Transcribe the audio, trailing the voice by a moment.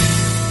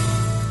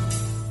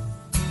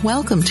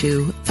Welcome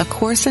to A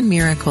Course in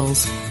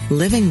Miracles,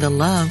 Living the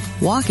Love,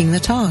 Walking the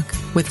Talk,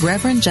 with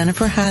Reverend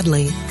Jennifer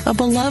Hadley, a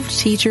beloved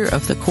teacher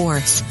of the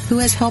Course who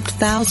has helped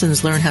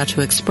thousands learn how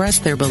to express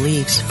their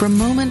beliefs from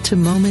moment to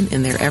moment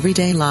in their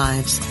everyday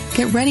lives.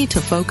 Get ready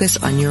to focus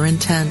on your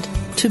intent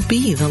to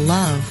be the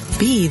love,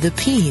 be the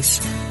peace,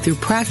 through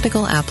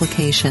practical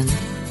application.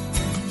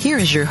 Here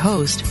is your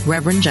host,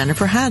 Reverend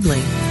Jennifer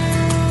Hadley.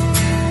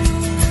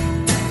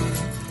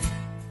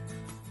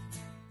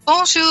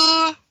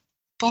 Bonjour.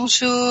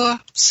 Bonjour.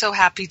 So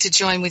happy to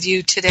join with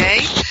you today.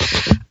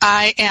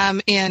 I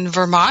am in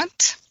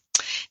Vermont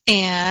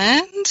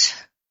and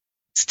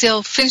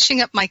still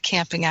finishing up my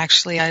camping,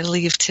 actually. I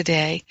leave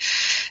today.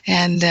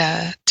 And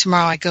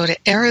tomorrow I go to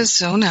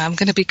Arizona. I'm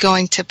going to be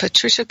going to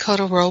Patricia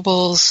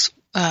Cota-Robles'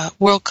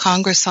 World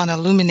Congress on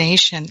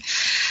Illumination.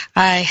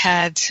 I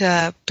had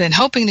been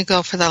hoping to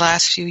go for the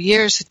last few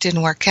years. It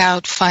didn't work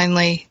out.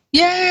 Finally,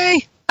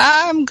 yay,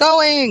 I'm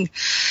going.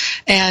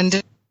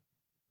 And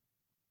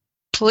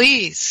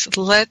please,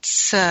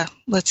 let's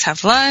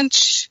have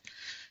lunch.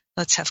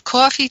 Let's have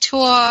coffee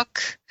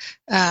talk.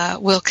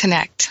 We'll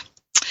connect.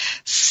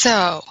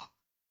 So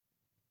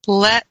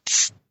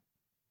let's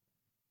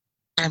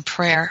start in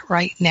prayer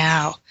right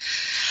now.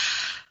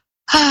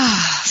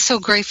 So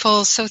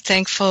grateful, so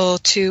thankful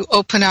to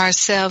open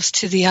ourselves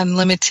to the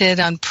unlimited,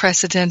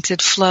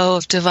 unprecedented flow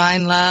of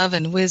divine love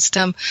and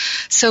wisdom.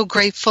 So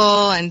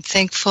grateful and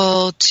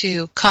thankful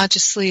to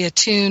consciously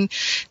attune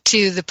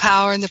to the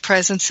power and the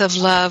presence of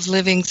love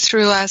living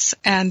through us,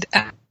 and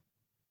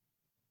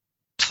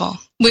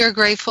we are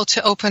grateful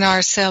to open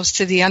ourselves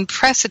to the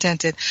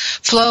unprecedented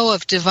flow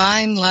of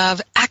divine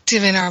love,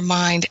 active in our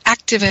mind,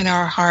 active in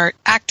our heart,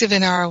 active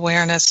in our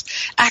awareness,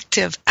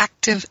 active,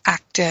 active,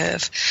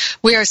 active.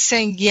 We are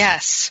saying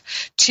yes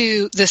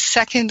to the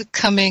second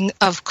coming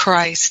of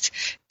Christ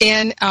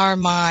in our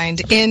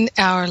mind, in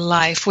our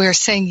life. We are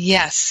saying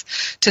yes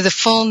to the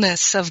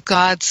fullness of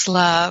God's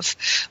love.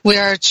 We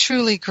are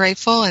truly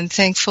grateful and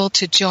thankful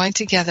to join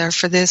together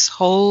for this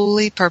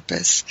holy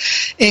purpose.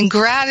 In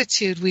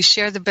gratitude, we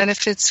share the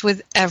benefits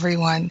with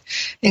everyone.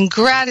 In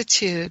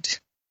gratitude,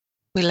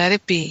 we let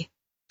it be.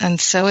 And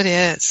so it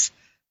is.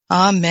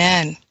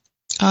 Amen.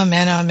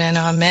 Amen, amen,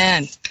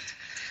 amen.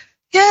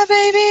 Yeah,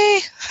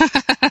 baby.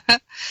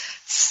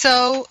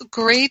 So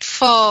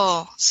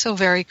grateful. So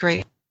very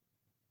grateful.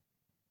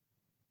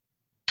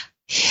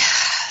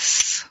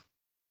 Yes.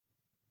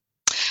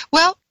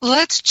 Well,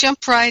 let's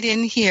jump right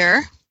in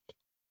here.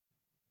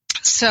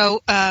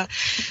 So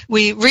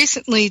we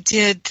recently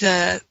did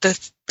a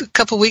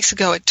couple weeks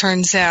ago, it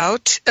turns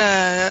out,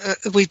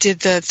 we did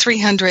the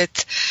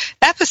 300th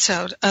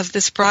episode of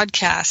this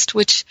broadcast,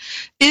 which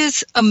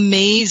is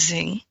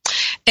amazing.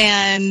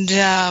 And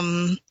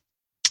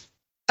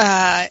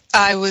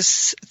I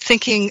was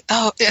thinking,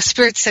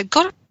 Spirit said,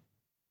 go to.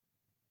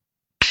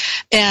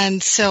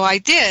 And so I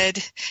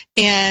did,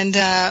 and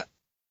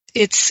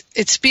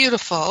it's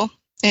beautiful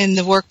in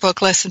the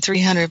workbook, Lesson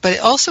 300, but it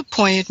also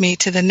pointed me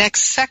to the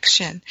next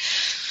section,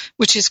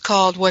 which is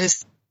called What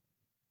is...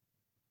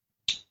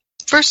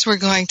 First, we're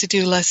going to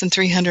do Lesson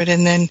 300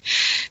 and then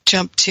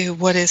jump to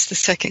What is the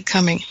Second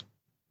Coming.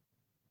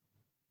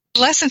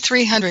 Lesson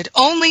 300,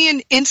 only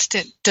an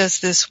instant does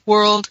this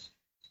world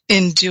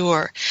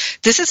endure.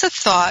 This is a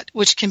thought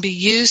which can be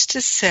used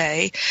to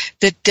say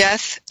that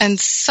death and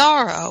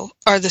sorrow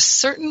are the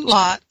certain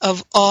lot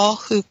of all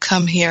who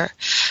come here,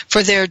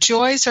 for their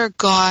joys are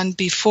gone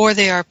before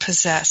they are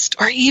possessed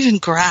or even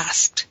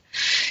grasped.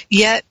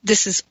 Yet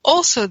this is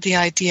also the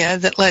idea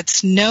that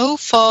lets no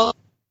false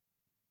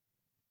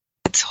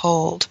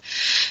hold,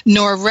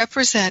 nor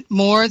represent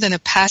more than a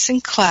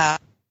passing cloud.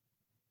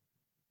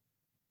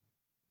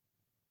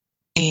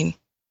 The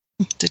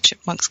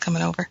chipmunk's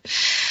coming over.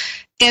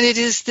 And it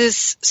is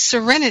this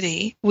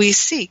serenity we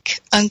seek,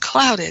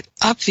 unclouded,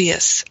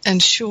 obvious,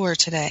 and sure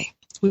today.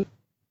 We,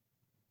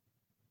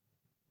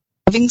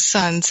 loving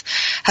sons,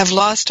 have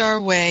lost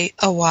our way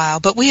a while,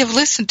 but we have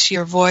listened to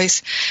your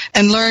voice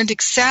and learned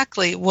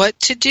exactly what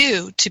to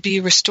do to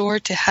be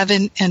restored to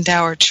heaven and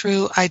our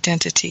true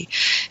identity.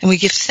 And we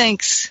give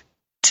thanks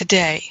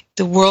today.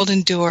 The world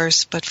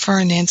endures, but for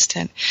an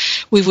instant.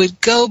 We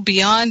would go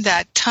beyond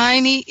that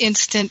tiny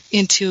instant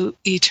into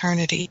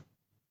eternity.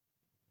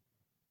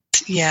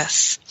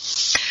 Yes.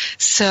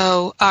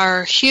 So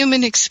our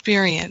human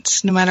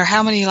experience, no matter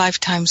how many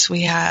lifetimes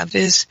we have,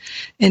 is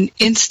an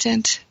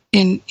instant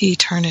in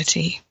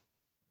eternity.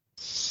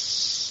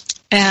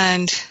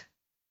 And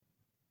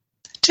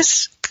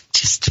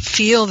just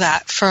feel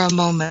that for a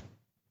moment.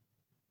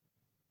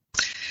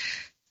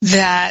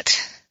 That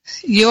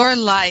your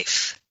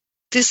life,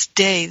 this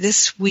day,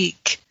 this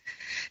week,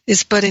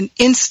 is but an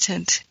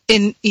instant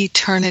in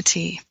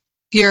eternity.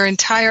 Your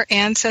entire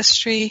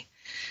ancestry,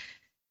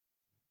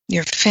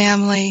 your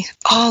family,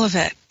 all of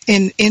it,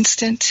 an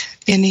instant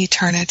in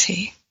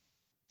eternity.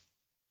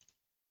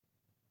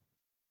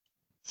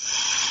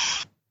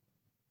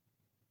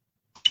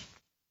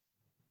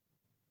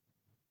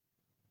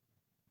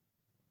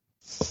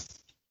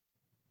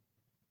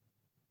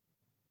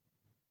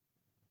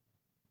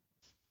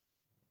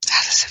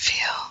 How does it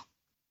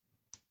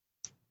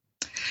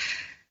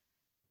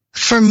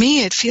for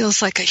me, it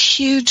feels like a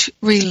huge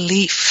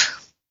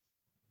relief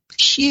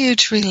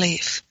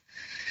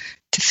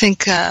to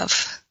think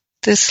of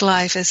this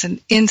life as an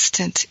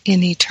instant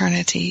in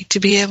eternity, to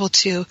be able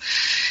to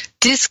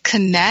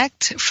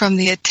disconnect from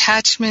the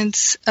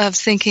attachments of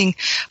thinking,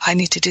 I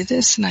need to do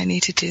this and I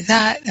need to do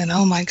that, and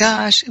oh my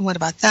gosh, and what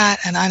about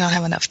that, and I don't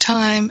have enough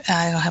time, and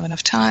I don't have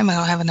enough time, I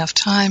don't have enough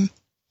time.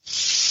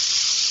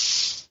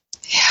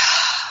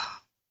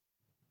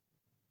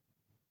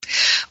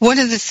 One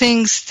of the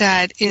things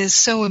that is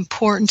so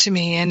important to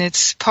me, and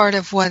it's part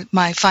of what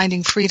my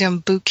Finding Freedom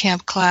boot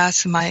camp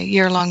class and my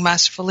year-long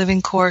Masterful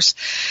Living course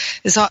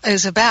is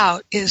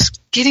about, is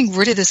getting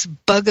rid of this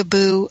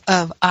bugaboo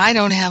of I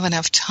don't have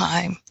enough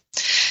time.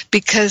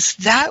 Because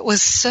that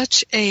was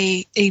such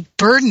a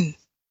burden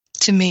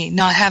to me,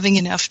 not having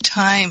enough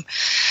time.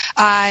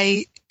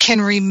 I can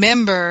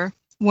remember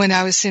when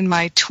I was in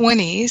my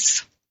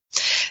 20s,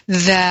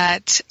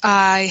 that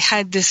I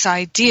had this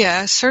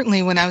idea,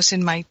 certainly when I was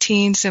in my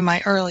teens and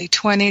my early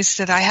 20s,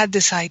 that I had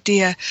this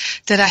idea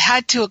that I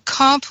had to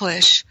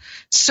accomplish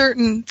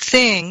certain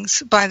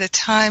things by the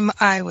time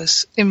I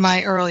was in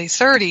my early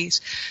 30s,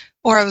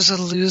 or I was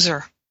a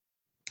loser.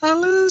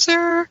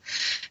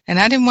 And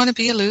I didn't want to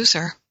be a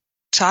loser.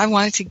 So I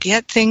wanted to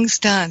get things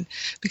done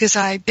because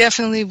I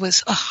definitely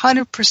was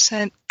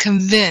 100%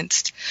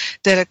 convinced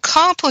that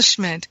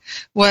accomplishment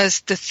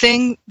was the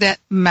thing that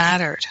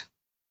mattered.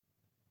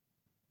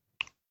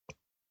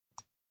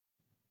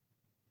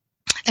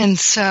 And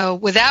so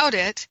without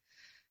it,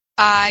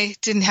 I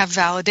didn't have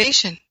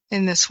validation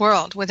in this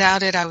world.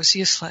 Without it, I was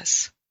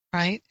useless,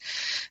 right?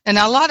 And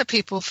a lot of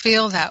people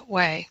feel that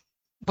way,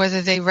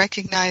 whether they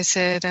recognize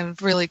it and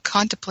really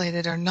contemplate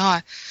it or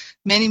not.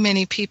 Many,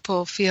 many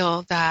people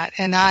feel that.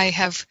 And I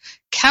have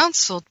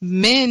counseled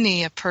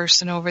many a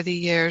person over the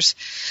years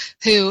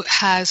who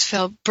has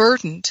felt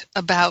burdened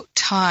about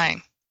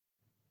time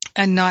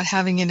and not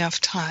having enough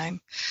time.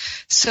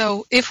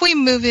 So if we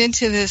move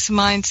into this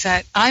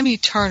mindset, I'm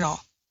eternal.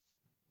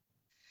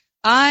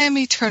 I am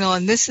eternal,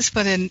 and this is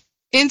but an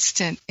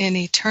instant in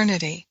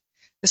eternity.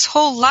 This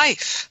whole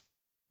life,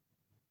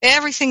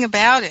 everything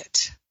about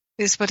it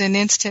is but an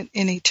instant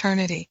in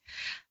eternity.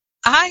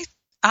 I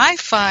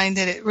find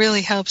that it really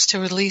helps to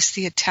release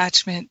the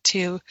attachment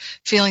to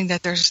feeling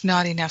that there's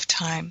not enough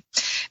time.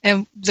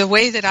 And the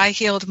way that I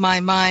healed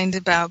my mind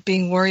about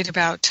being worried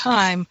about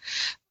time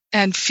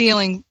and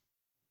feeling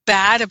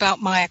bad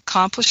about my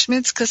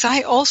accomplishments, because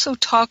I also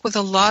talk with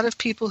a lot of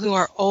people who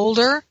are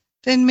older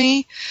than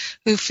me,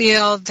 who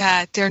feel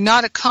that they're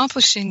not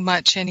accomplishing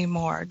much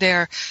anymore.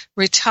 They're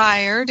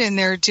retired and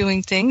they're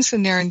doing things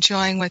and they're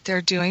enjoying what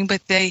they're doing,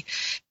 but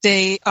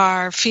they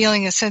are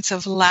feeling a sense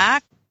of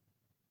lack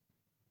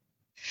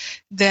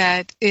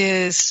that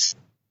is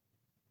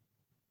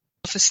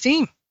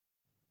self-esteem.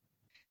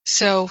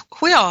 So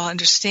we all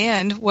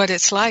understand what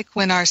it's like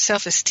when our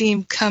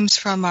self-esteem comes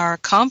from our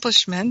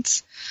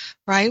accomplishments,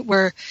 right?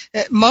 Where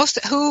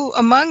who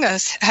among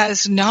us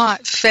has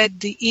not fed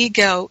the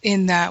ego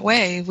in that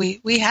way?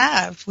 We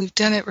have. We've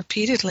done it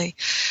repeatedly.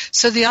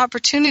 So the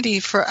opportunity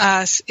for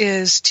us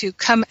is to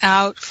come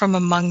out from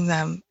among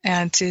them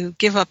and to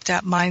give up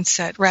that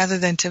mindset rather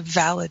than to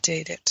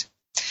validate it.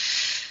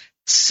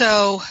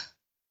 So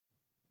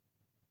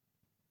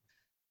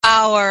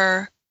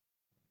our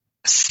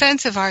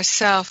sense of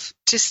ourself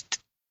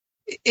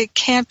it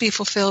can't be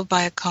fulfilled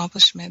by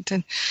accomplishment.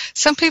 And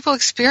some people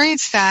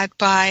experience that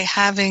by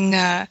having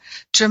a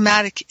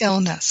dramatic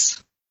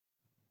illness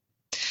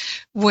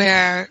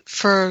where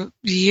for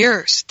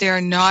years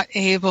they're not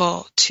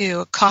able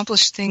to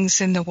accomplish things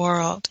in the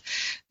world.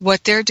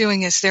 What they're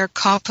doing is they're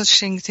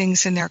accomplishing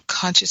things in their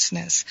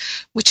consciousness,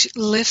 which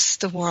lifts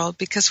the world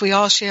because we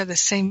all share the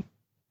same.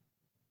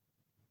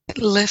 It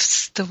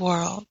lifts the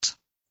world.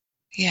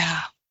 Yeah.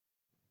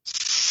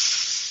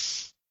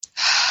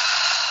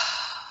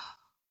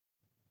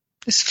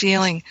 This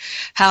feeling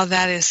how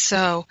that is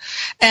so.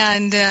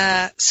 And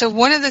so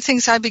one of the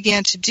things I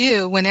began to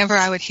do whenever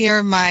I would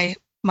hear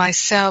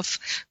myself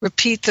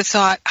repeat the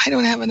thought, I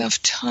don't have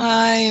enough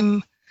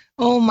time,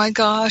 oh my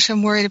gosh,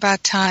 I'm worried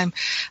about time,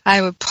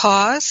 I would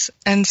pause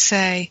and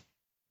say,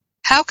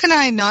 how can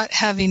I not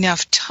have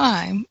enough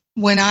time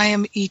when I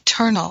am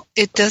eternal?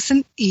 It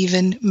doesn't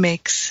even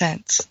make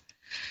sense.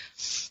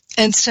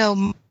 And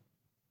so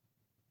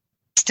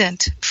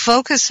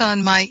focus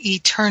on my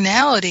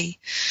eternality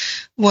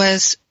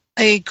was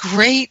a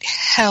great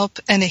help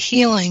and a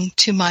healing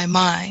to my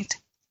mind.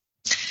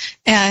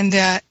 And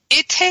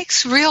it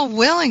takes real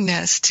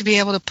willingness to be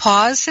able to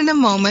pause in a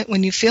moment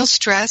when you feel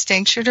stressed,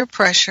 anxious, or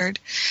pressured,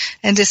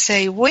 and to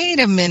say,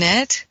 wait a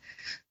minute,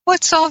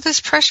 what's all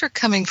this pressure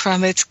coming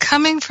from? It's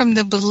coming from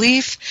the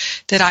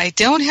belief that I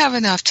don't have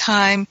enough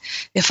time.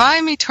 If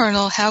I'm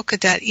eternal, how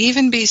could that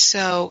even be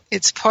so?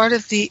 It's part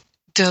of the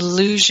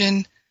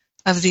delusion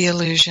of the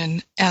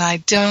illusion, and I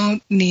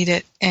don't need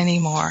it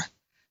anymore.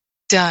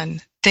 Done.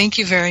 Thank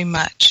you very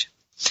much.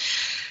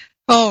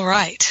 All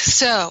right,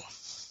 so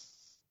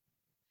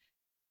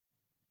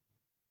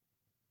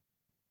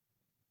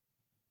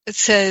it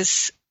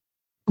says,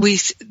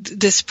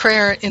 this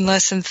prayer in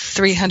lesson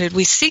 300,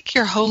 we seek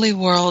your holy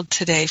world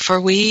today, for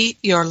we,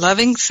 your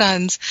loving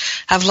sons,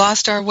 have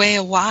lost our way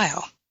a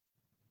while.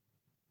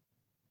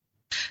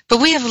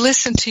 But we have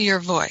listened to your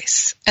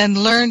voice and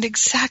learned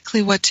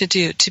exactly what to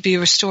do to be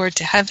restored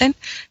to heaven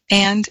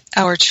and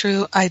our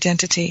true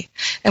identity.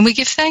 And we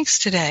give thanks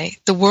today.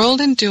 The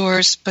world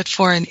endures but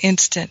for an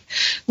instant.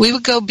 We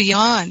would go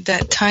beyond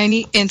that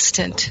tiny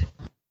instant.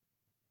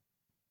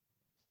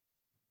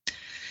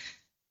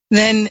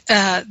 Then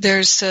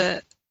there's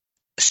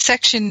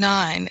section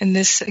 9, and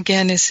this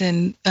again is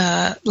in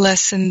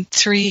lesson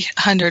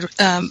 300.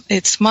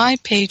 It's my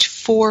page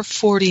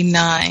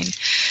 449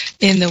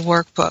 in the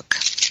workbook.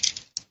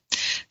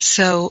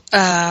 So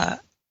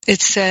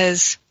it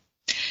says,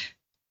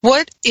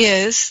 what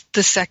is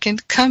the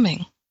second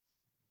coming?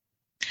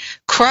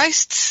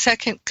 Christ's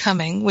second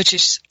coming, which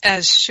is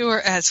as sure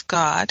as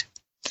God,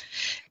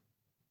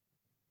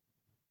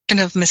 and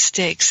of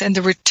mistakes, and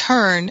the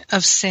return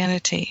of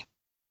sanity.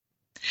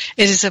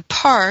 It is a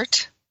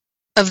part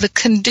of the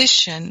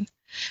condition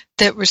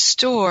that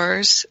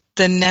restores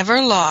the never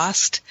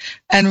lost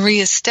and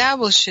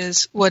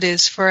reestablishes what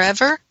is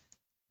forever.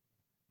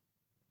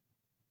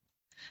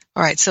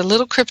 All right, so a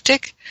little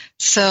cryptic.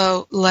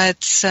 So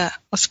let's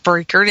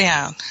break her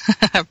down.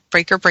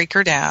 break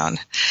her down.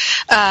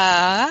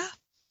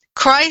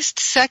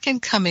 Christ's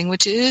second coming,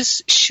 which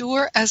is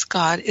sure as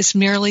God, is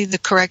merely the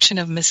correction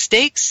of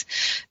mistakes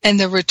and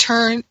the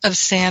return of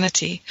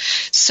sanity.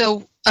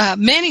 So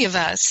many of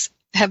us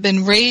have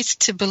been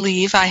raised to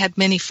believe. I had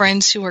many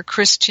friends who were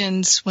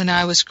Christians when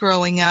I was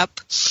growing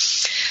up.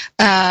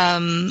 We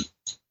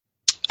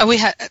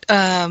had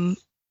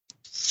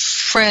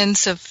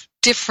friends of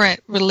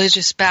different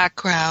religious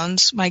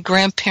backgrounds. My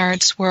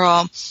grandparents were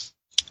all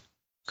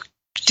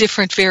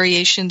different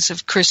variations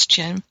of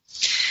Christian.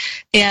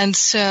 And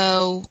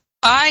so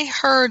I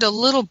heard a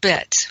little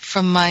bit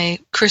from my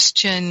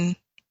Christian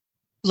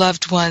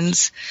loved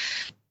ones.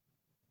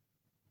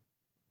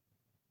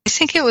 I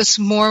think it was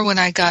more when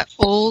I got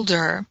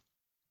older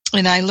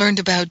and I learned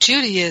about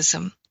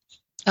Judaism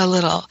a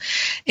little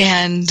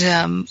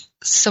and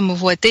some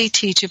of what they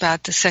teach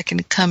about the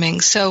second coming.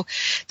 So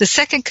the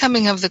second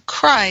coming of the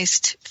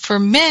Christ, for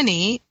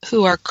many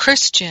who are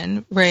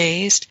Christian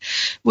raised,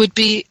 would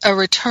be a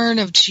return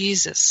of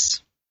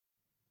Jesus.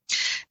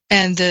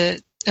 And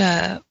the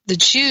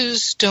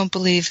Jews don't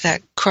believe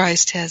that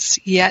Christ has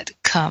yet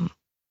come,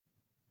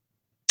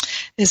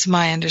 is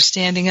my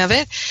understanding of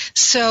it.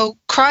 So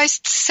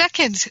Christ's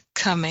second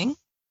coming,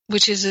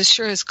 which is as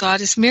sure as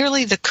God, is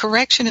merely the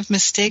correction of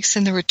mistakes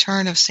and the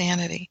return of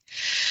sanity.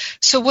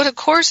 So what A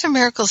Course in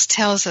Miracles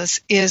tells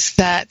us is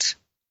that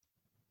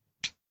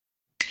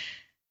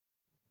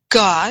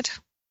God,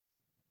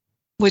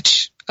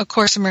 which A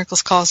Course in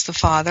Miracles calls the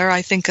Father,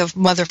 I think of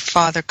Mother,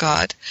 Father,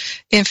 God,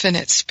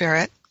 Infinite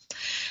Spirit,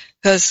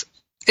 because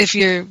if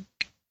you're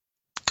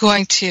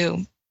going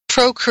to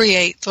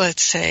procreate,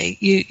 let's say,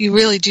 you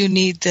really do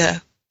need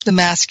the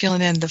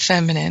masculine and the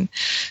feminine.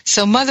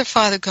 So Mother,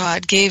 Father,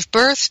 God gave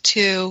birth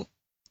to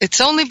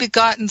its only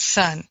begotten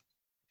Son,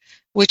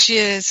 which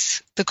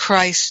is the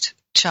Christ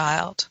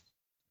child.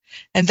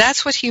 And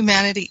that's what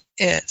humanity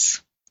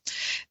is.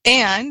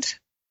 And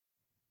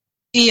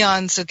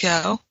eons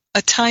ago,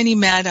 a tiny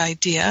mad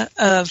idea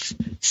of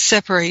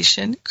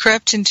separation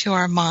crept into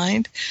our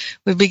mind.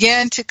 We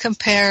began to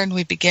compare and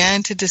we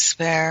began to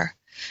despair.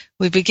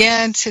 We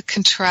began to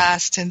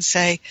contrast and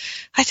say,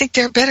 I think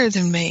they're better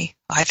than me.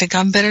 I think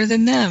I'm better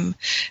than them.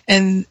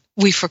 And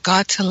we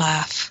forgot to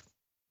laugh.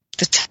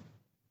 The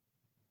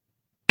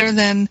better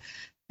than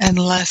and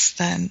less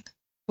than,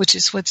 which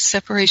is what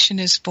separation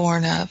is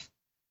born of.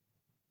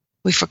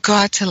 We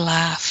forgot to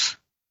laugh.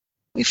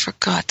 We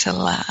forgot to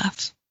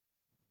laugh.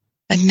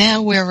 And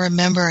now we're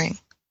remembering.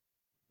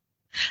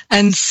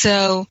 And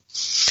so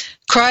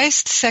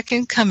Christ's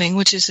second coming,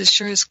 which is as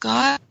sure as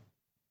God,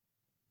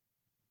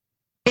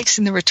 takes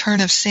in the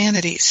return of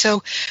sanity.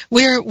 So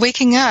we're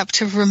waking up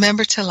to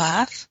remember to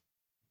laugh,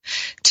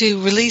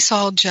 to release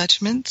all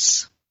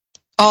judgments,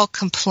 all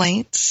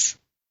complaints,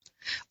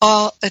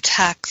 all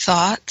attack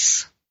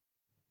thoughts.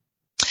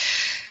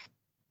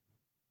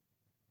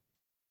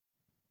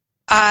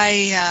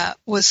 I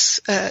was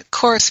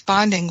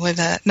corresponding with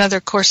another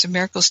Course in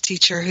Miracles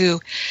teacher who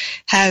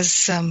has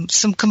some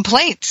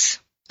complaints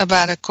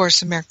about a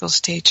Course in Miracles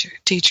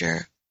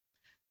teacher.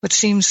 What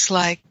seems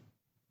like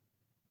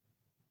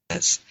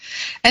this.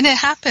 And it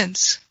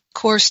happens.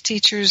 Course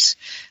teachers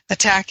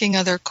attacking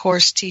other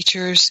Course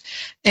teachers.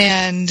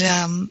 And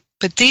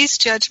but these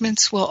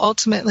judgments will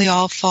ultimately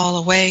all fall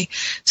away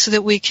so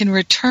that we can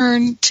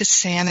return to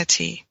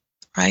sanity.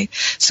 Right?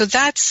 So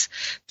that's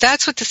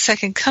what the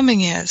second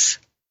coming is.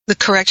 The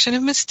correction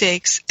of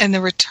mistakes and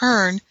the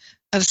return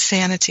of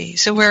sanity.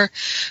 So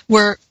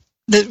we're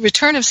the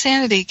return of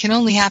sanity can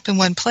only happen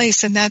one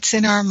place, and that's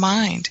in our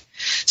mind.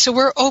 So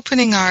we're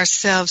opening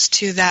ourselves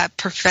to that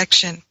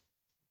perfection.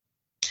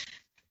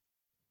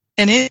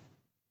 And it's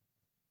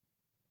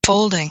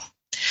folding.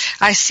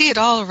 I see it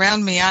all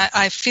around me.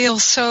 I feel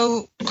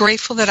so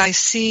grateful that I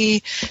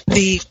see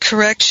the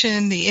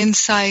correction, the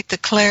insight, the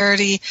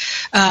clarity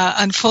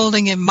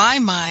unfolding in my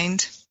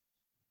mind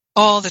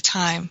all the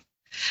time.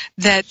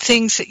 That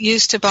things that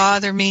used to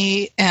bother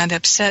me and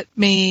upset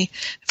me,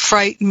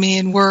 frighten me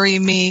and worry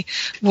me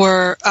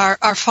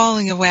are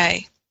falling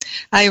away.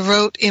 I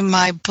wrote in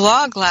my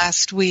blog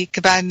last week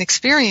about an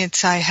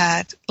experience I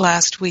had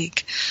last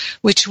week,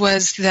 which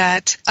was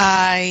that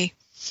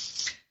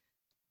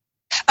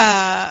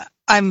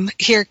I'm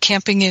here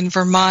camping in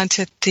Vermont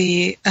at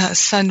the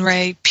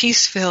Sunray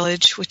Peace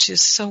Village, which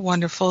is so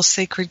wonderful,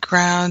 sacred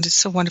ground. It's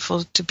so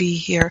wonderful to be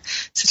here,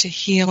 such a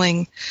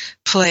healing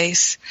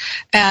place.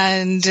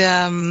 And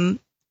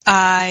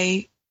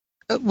I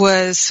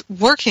was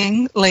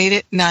working late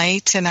at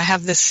night, and I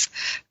have this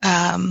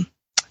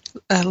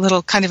a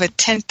little kind of a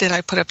tent that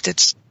I put up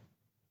that's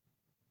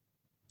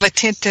a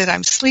tent that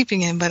I'm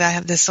sleeping in, but I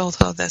have this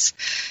also this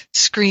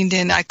screened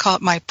in, I call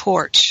it my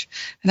porch.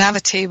 And I have a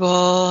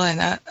table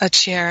and a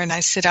chair, and I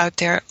sit out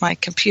there at my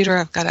computer.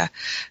 I've got a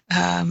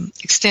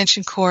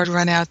extension cord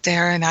run out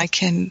there, and I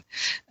can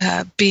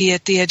be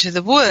at the edge of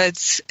the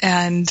woods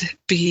and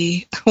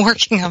be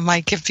working on my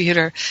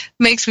computer. It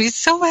makes me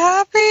so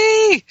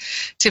happy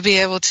to be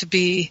able to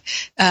be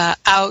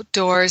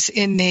outdoors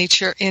in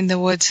nature, in the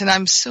woods, and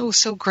I'm so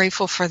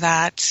grateful for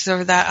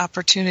that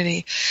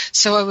opportunity.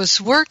 So I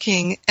was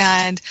working,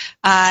 and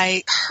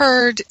I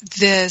heard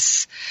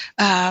this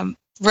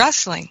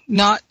rustling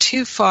not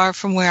too far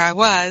from where I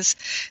was,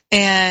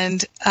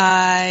 and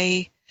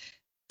I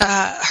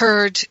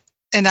heard,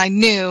 and I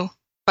knew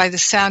by the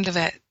sound of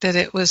it that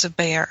it was a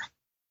bear.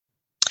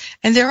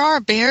 And there are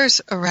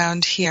bears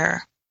around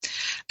here,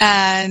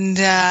 and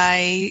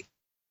I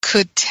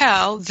could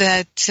tell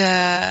that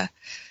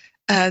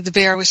the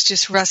bear was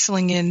just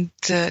rustling in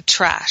the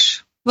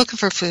trash, looking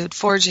for food,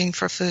 foraging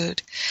for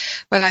food.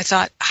 But I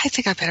thought, I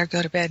think I better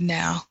go to bed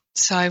now.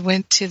 So I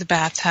went to the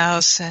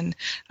bathhouse, and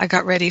I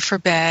got ready for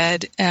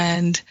bed,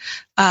 and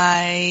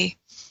I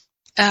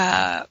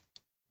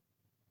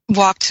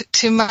walked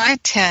to my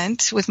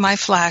tent with my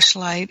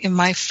flashlight and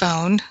my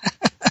phone.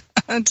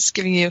 I'm just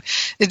giving you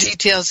the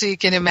details so you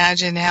can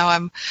imagine how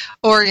I'm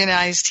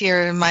organized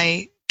here in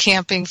my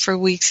camping for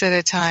weeks at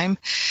a time.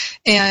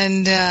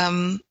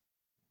 And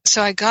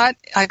so I got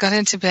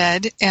into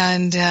bed,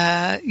 and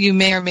you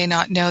may or may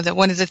not know that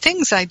one of the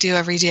things I do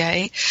every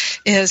day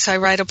is I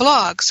write a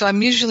blog. So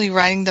I'm usually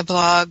writing the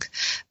blog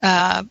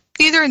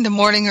either in the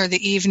morning or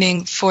the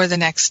evening for the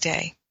next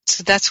day.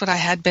 So that's what I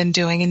had been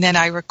doing, and then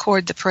I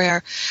record the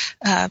prayer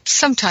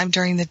sometime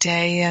during the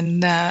day,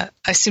 and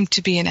I seem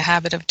to be in a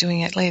habit of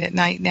doing it late at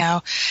night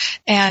now.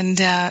 And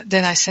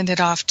then I send it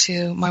off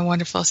to my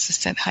wonderful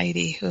assistant,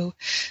 Heidi, who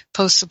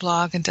posts a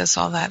blog and does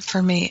all that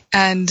for me.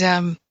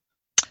 And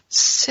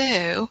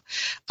so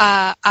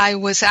I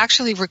was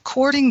actually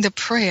recording the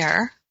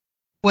prayer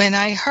when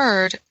I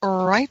heard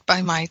right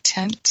by my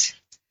tent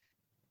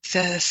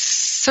the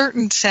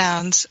certain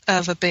sounds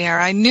of a bear.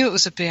 I knew it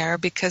was a bear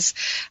because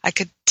I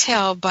could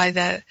tell by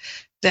the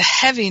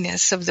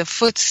heaviness of the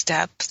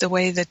footstep, the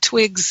way the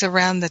twigs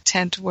around the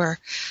tent were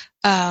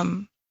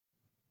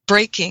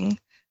breaking,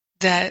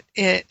 that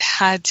it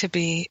had to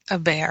be a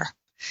bear,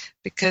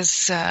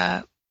 because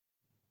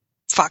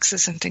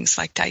foxes and things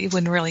like that, you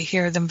wouldn't really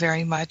hear them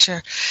very much,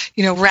 or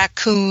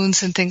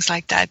raccoons and things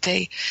like that,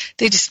 they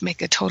just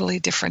make a totally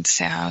different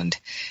sound.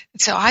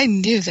 And so I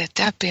knew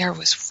that bear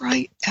was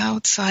right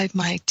outside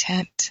my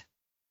tent.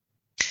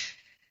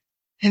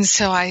 And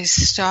so I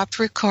stopped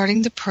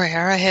recording the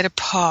prayer. I had a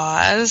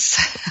pause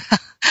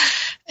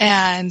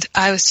and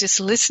I was just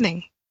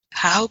listening.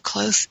 How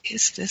close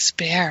is this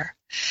bear?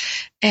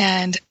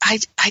 And I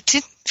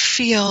didn't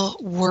feel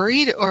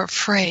worried or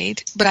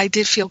afraid, but I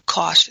did feel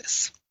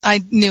cautious.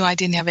 I knew I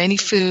didn't have any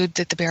food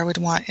that the bear would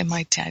want in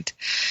my tent.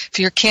 If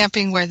you're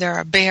camping where there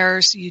are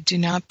bears, you do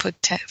not put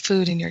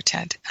food in your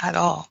tent at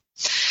all,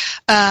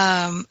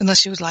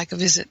 unless you would like a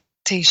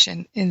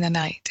visitation in the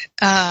night.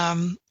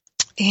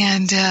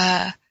 And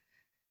I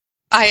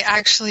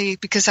actually,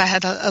 because I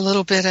had a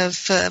little bit of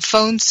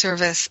phone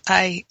service,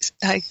 I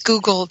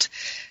Googled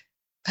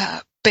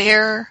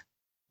bear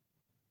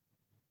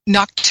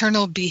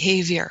nocturnal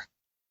behavior.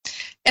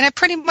 And I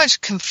pretty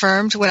much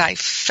confirmed what I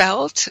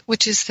felt,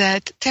 which is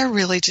that they're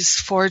really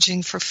just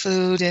foraging for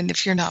food, and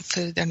if you're not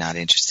food, they're not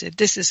interested.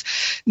 This is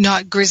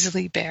not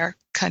grizzly bear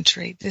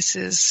country. This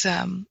is,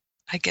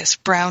 I guess,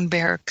 brown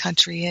bear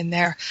country, and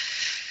they're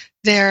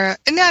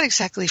not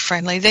exactly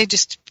friendly. They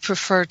just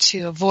prefer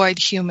to avoid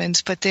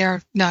humans, but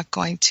they're not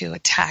going to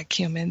attack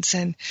humans.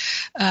 And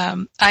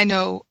I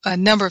know a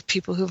number of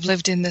people who've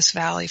lived in this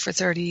valley for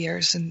 30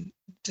 years, and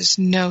there's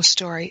no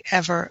story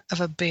ever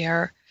of a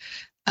bear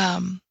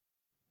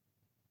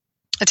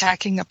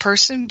attacking a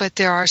person, but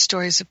there are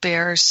stories of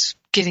bears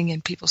getting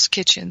in people's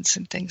kitchens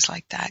and things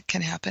like that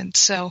can happen.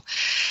 So,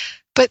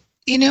 but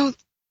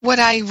what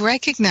I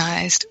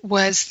recognized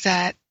was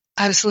that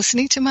I was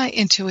listening to my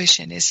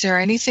intuition. Is there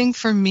anything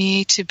for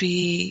me to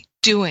be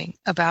doing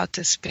about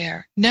this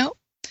bear? No.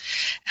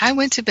 I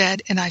went to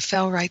bed and I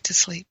fell right to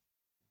sleep.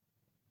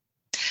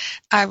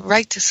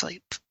 right to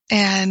sleep.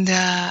 And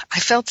I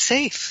felt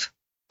safe.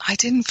 I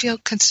didn't feel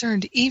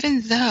concerned,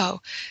 even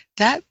though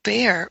that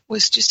bear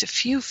was just a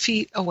few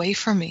feet away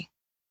from me.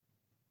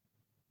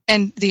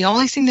 And the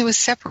only thing that was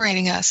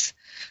separating us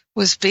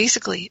was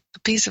basically a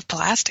piece of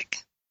plastic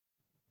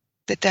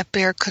that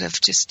bear could have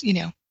just,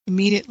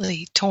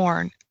 immediately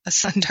torn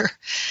asunder.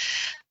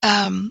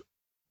 And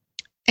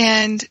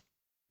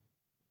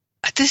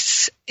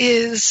this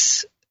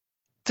is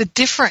the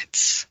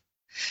difference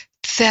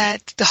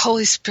that the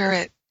Holy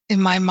Spirit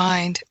in my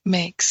mind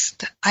makes.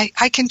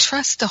 I can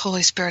trust the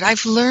Holy Spirit.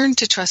 I've learned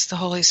to trust the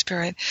Holy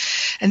Spirit.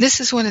 And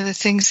this is one of the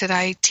things that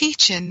I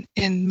teach in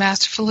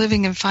Masterful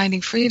Living and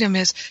Finding Freedom,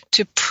 is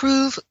to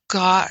prove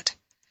God.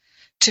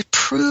 To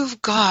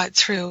prove God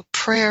through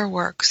prayer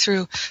work,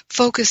 through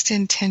focused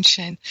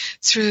intention,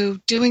 through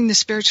doing the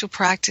spiritual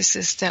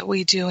practices that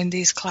we do in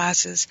these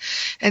classes.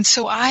 And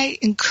so I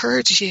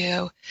encourage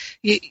you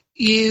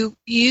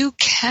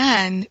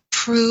can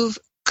prove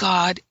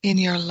God in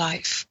your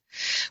life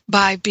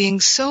by being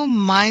so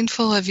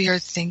mindful of your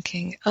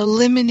thinking,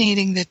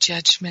 eliminating the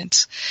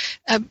judgments,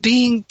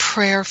 being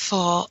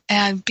prayerful,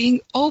 and being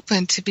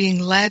open to being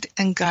led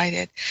and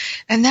guided.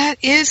 And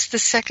that is the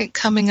second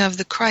coming of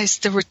the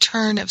Christ, the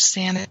return of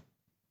sanity.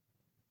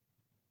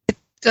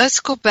 Let's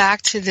go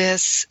back to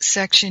this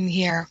section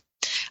here.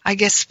 I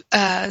guess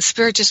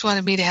Spirit just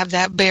wanted me to have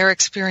that bear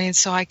experience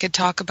so I could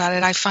talk about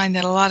it. I find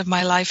that a lot of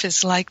my life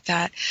is like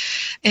that.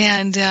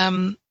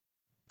 And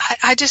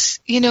I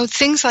just,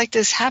 things like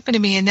this happen to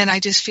me, and then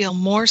I just feel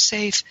more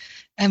safe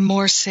and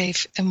more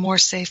safe and more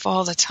safe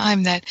all the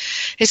time. That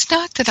it's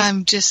not that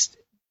I'm just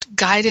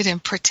guided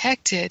and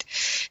protected.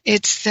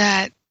 It's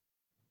that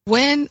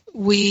when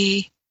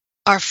we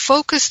are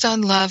focused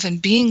on love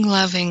and being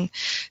loving,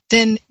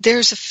 then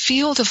there's a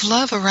field of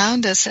love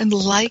around us, and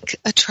like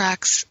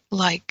attracts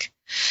like.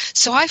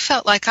 So I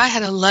felt like I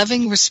had a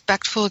loving,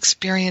 respectful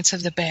experience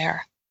of the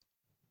bear.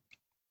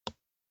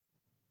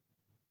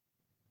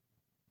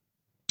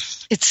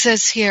 It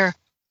says here,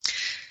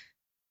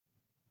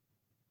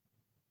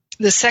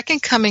 the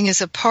second coming is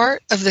a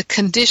part of the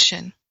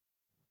condition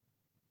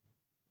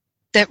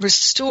that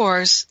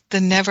restores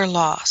the never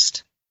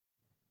lost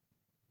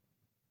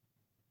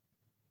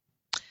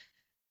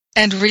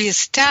and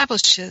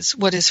reestablishes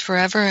what is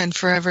forever and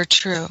forever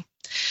true.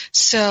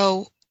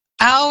 So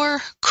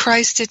our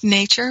Christed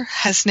nature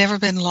has never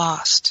been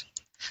lost.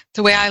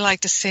 The way I like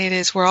to say it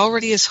is, we're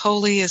already as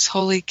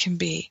holy can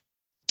be.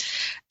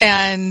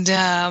 And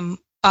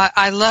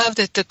I love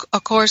that the A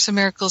Course in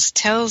Miracles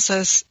tells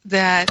us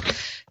that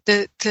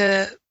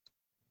that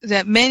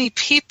many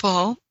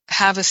people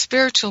have a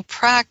spiritual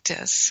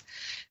practice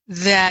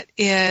that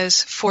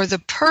is for the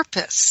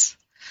purpose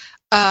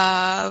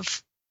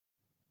of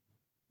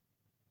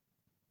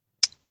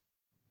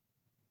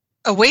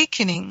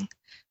awakening,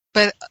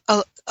 but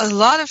a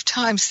lot of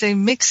times they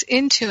mix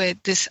into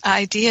it this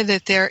idea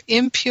that they're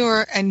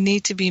impure and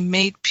need to be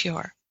made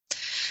pure.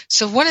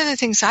 So one of the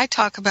things I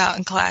talk about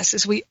in class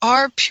is we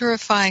are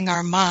purifying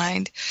our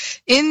mind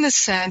in the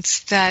sense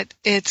that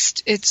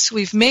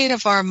we've made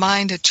of our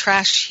mind a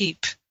trash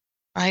heap,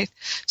 right?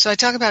 So I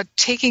talk about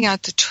taking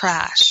out the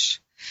trash,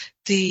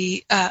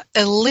 the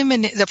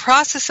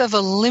process of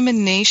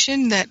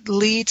elimination that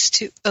leads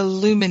to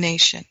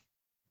illumination.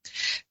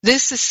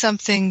 This is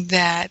something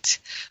that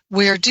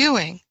we're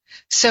doing.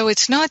 So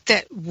it's not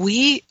that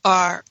we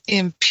are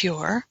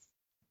impure.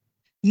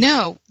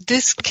 No,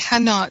 this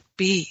cannot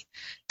be.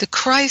 The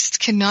Christ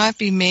cannot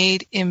be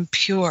made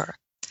impure.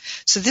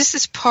 So this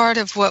is part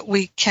of what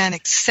we can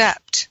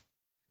accept,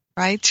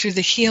 right, through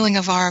the healing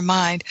of our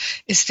mind,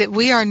 is that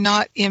we are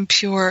not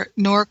impure,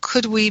 nor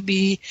could we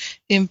be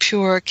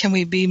impure. Can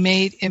we be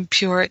made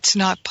impure? It's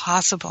not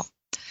possible.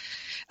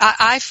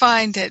 I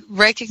find that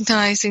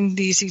recognizing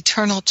these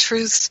eternal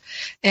truths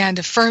and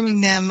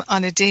affirming them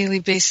on a daily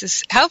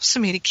basis helps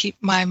me to keep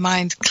my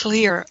mind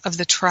clear of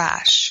the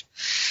trash.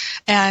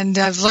 And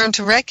I've learned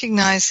to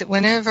recognize that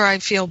whenever I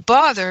feel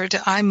bothered,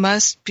 I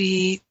must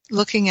be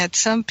looking at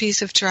some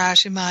piece of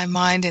trash in my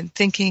mind and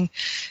thinking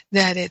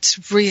that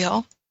it's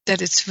real,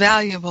 that it's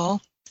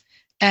valuable,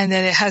 and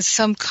that it has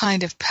some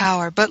kind of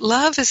power. But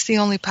love is the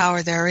only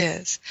power there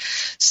is.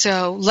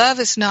 So love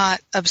is not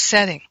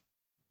upsetting.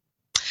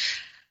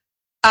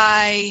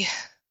 I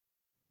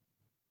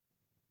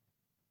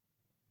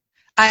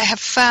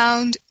have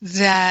found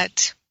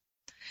that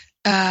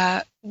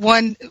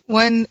one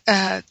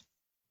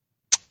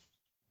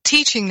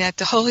teaching that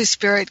the Holy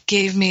Spirit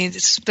gave me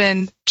that's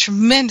been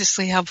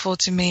tremendously helpful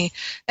to me,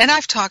 and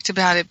I've talked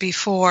about it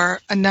before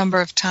a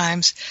number of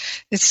times.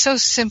 It's so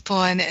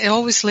simple, and it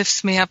always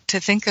lifts me up to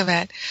think of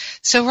it.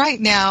 So right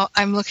now,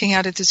 I'm looking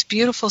out at this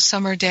beautiful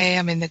summer day.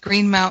 I'm in the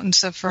Green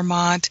Mountains of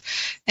Vermont,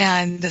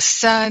 and the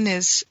sun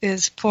is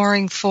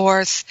pouring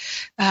forth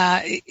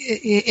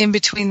in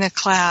between the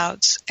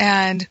clouds,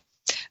 and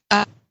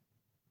I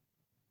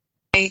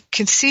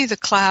can see the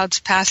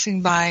clouds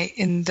passing by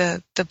in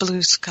the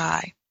blue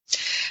sky.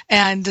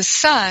 And the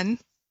sun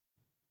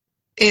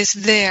is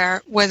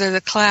there whether the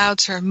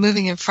clouds are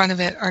moving in front of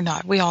it or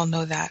not. We all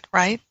know that,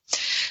 right?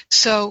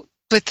 So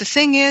But the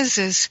thing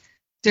is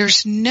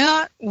there's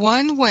not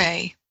one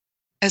way,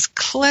 as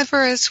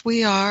clever as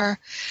we are,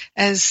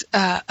 as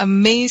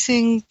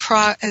amazing,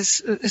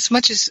 as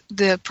much as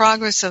the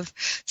progress of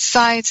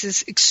science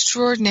is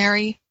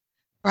extraordinary,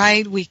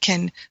 right? We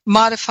can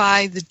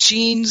modify the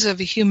genes of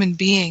a human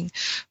being.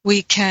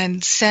 We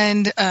can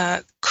send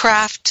a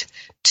craft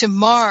to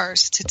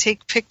Mars to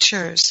take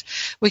pictures.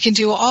 We can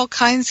do all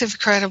kinds of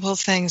incredible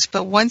things.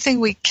 But one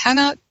thing we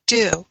cannot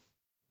do,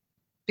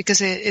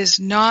 because it is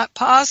not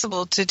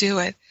possible to do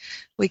it,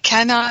 we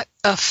cannot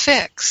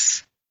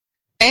affix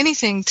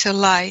anything to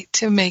light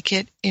to make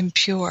it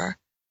impure.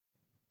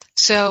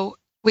 So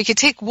we could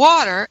take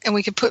water and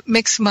we could put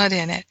mixed mud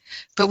in it,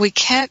 but we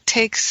can't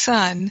take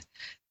sun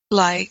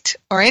light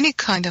or any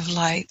kind of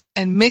light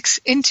and mix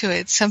into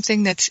it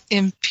something that's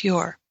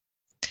impure.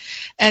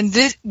 And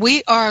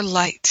we are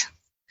light.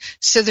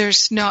 So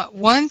there's not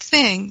one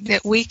thing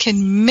that we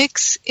can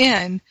mix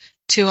in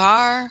to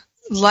our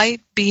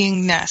light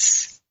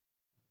beingness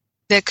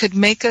that could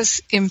make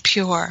us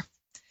impure.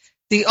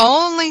 The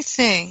only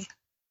thing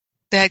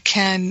that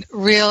can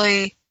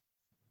really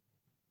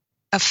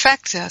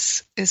affect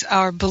us is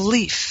our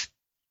belief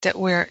that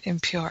we're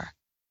impure.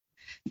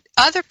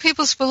 Other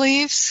people's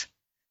beliefs,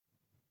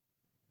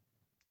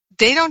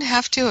 they don't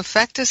have to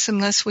affect us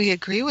unless we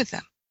agree with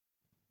them.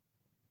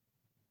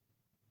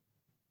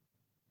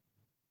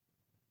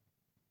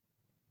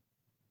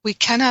 We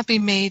cannot be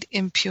made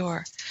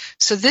impure.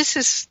 So this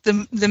is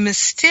the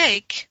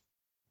mistake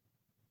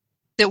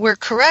that we're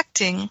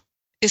correcting,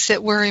 is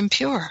that we're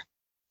impure,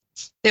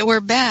 that we're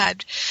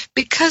bad.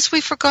 Because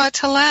we forgot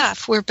to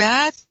laugh, we're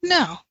bad?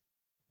 No.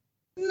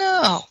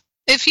 No.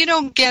 If you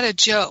don't get a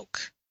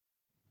joke,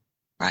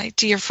 right?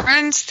 Do your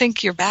friends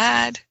think you're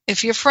bad?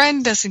 If your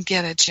friend doesn't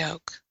get a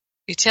joke,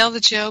 you tell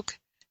the joke,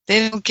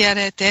 they don't get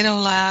it, they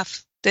don't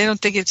laugh, they don't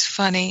think it's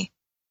funny,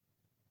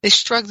 they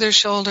shrug their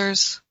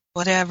shoulders,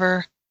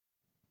 whatever.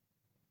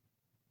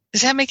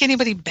 Does that make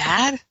anybody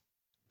bad?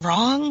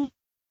 Wrong?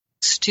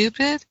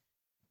 Stupid?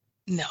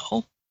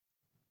 No.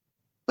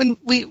 When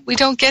we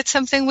don't get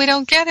something, we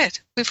don't get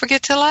it. We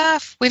forget to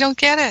laugh, we don't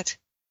get it.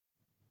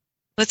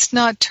 Let's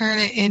not turn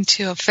it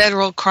into a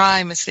federal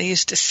crime, as they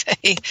used to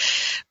say,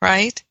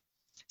 right?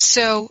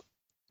 So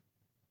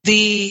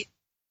the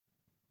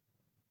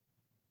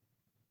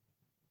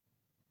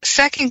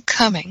second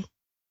coming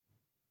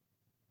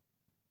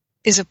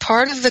is a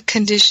part of the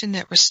condition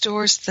that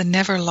restores the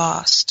never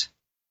lost.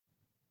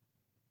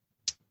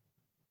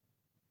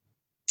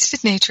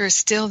 Nature is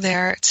still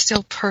there, it's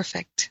still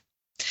perfect.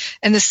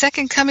 And the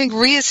second coming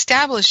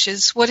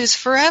reestablishes what is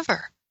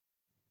forever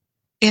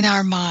in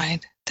our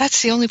mind.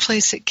 That's the only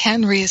place it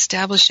can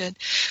reestablish it,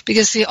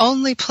 because the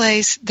only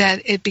place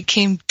that it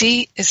became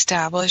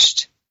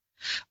de-established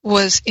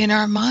was in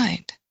our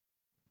mind.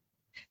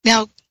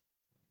 Now,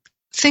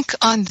 think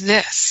on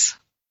this.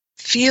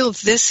 Feel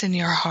this in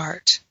your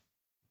heart.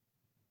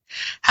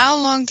 How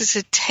long does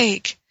it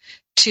take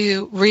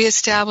to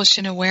reestablish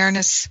an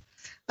awareness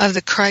of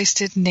the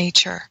Christed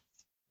nature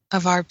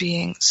of our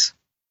beings,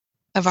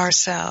 of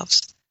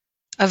ourselves,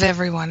 of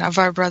everyone, of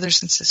our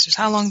brothers and sisters?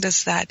 How long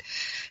does that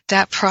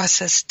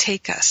process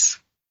take us?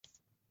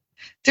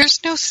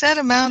 There's no set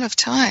amount of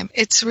time.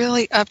 It's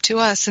really up to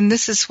us. And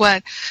this is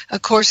what A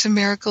Course in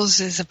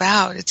Miracles is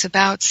about. It's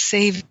about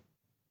saving.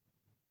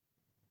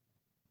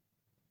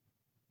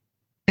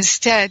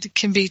 Instead,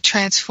 can be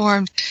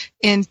transformed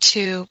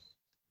into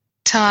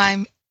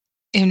time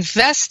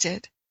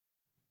invested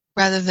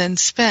rather than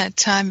spent,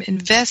 time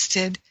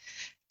invested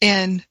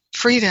in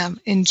freedom,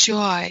 in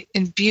joy,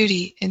 in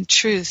beauty, in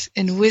truth,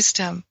 in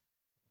wisdom,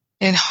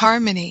 in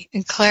harmony,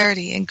 in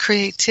clarity, in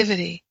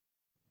creativity.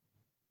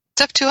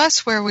 It's up to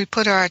us where we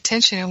put our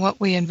attention and what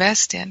we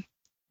invest in.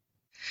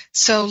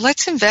 So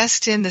let's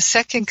invest in the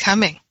second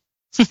coming.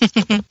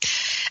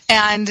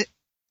 And,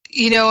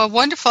 a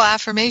wonderful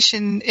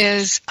affirmation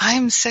is, I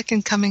am the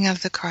second coming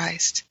of the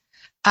Christ.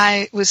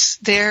 I was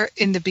there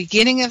in the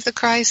beginning of the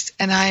Christ,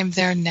 and I am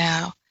there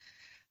now.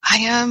 I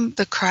am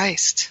the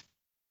Christ.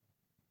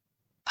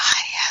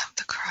 I am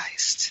the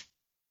Christ.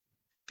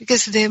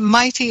 Because the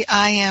mighty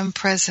I am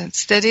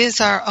presence, that is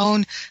our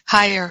own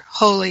higher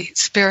Holy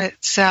Spirit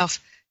self,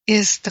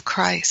 is the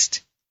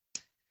Christ.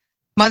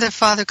 Mother,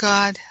 Father,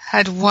 God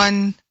had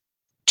one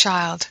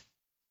child,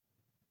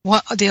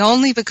 the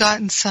only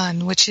begotten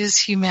Son, which is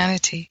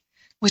humanity,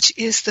 which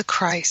is the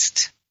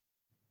Christ.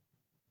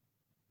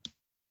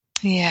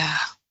 Yeah,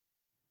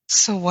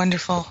 so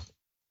wonderful.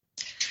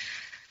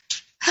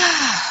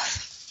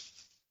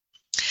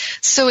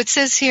 So it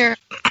says here,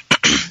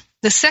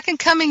 the second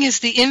coming is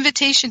the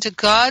invitation to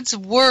God's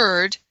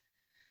Word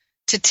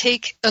to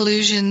take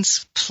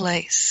illusion's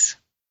place.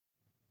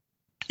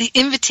 The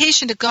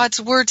invitation to God's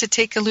Word to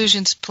take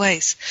illusion's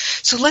place.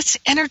 So let's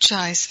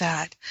energize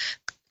that.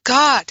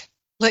 God,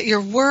 let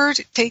your Word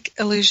take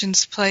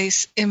illusion's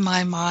place in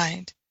my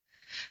mind.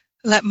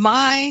 Let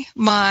my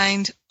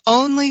mind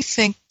only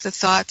think the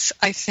thoughts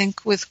I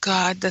think with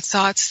God, the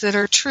thoughts that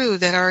are true,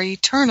 that are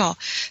eternal,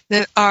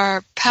 that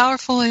are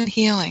powerful and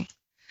healing.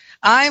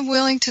 I'm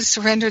willing to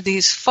surrender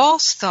these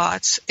false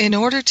thoughts in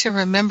order to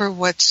remember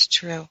what's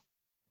true.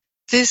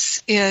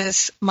 This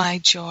is my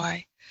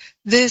joy.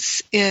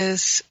 This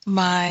is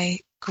my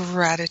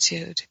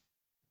gratitude.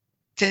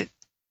 That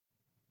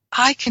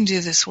I can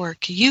do this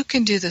work. You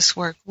can do this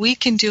work. We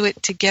can do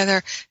it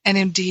together. And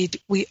indeed,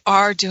 we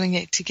are doing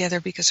it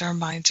together because our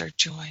minds are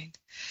joined.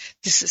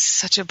 This is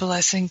such a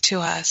blessing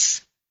to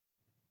us.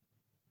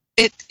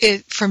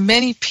 It for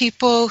many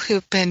people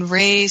who've been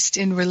raised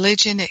in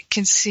religion, it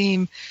can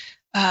seem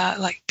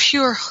like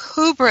pure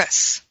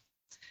hubris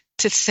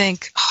to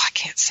think, oh, I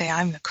can't say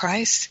I'm the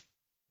Christ.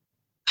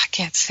 I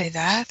can't say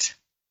that.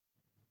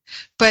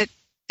 But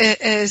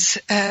as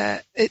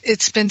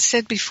it's been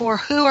said before,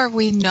 who are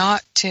we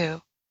not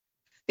to?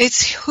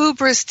 It's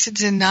hubris to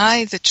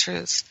deny the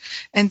truth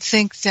and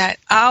think that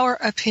our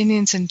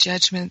opinions and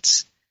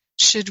judgments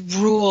should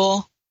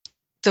rule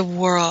the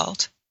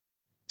world.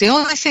 The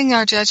only thing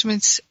our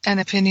judgments and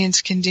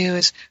opinions can do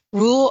is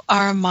rule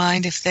our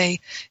mind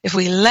if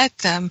we let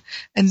them,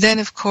 and then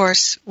of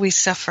course we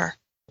suffer.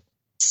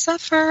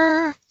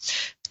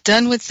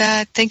 Done with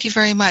that. Thank you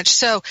very much.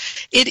 So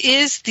it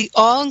is the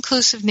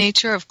all-inclusive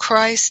nature of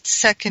Christ's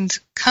second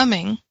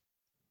coming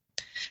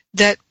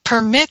that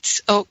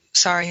permits,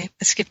 I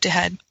skipped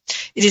ahead.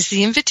 It is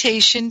the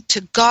invitation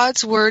to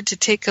God's word to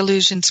take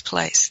illusion's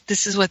place.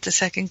 This is what the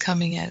second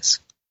coming is.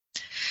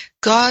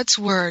 God's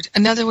word,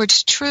 in other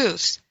words,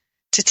 truth,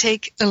 to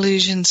take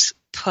illusion's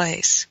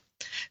place.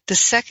 The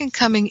second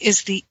coming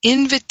is the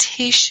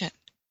invitation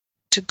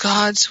to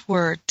God's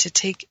word to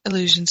take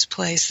illusion's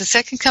place. The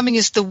second coming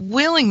is the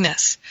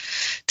willingness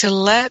to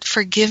let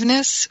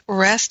forgiveness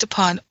rest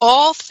upon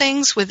all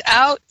things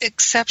without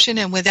exception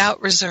and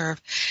without reserve.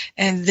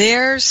 And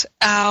there's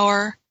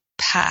our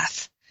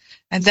path.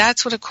 And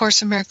that's what A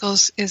Course in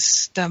Miracles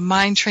is, the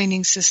mind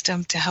training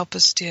system to help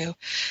us do,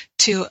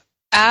 to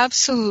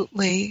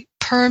absolutely,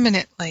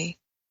 permanently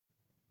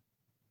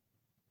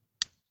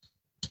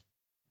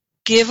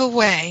give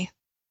away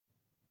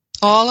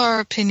all our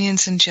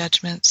opinions and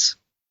judgments,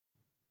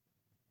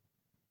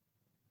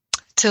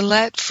 to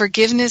let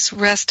forgiveness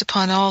rest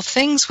upon all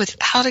things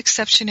without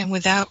exception and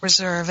without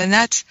reserve. And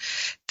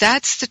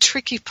that's the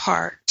tricky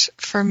part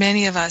for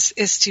many of us,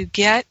 is to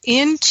get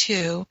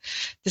into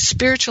the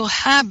spiritual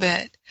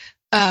habit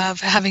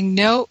of having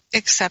no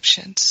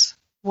exceptions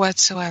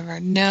whatsoever.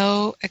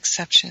 No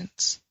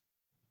exceptions.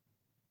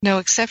 No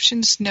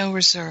exceptions, no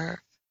reserve.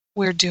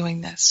 We're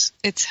doing this.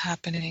 It's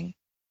happening.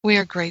 We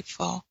are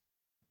grateful.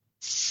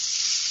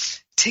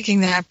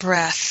 Taking that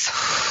breath.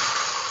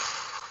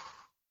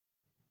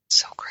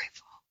 So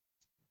grateful.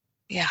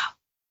 Yeah.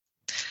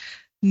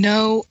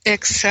 No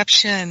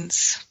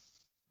exceptions.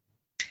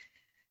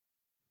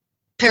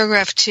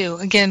 Paragraph 2.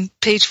 Again,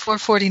 page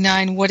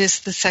 449. What is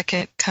the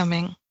second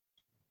coming?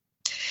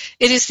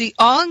 It is the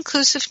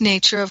all-inclusive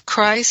nature of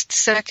Christ's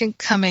second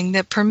coming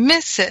that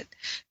permits it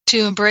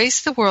to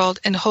embrace the world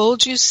and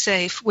hold you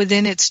safe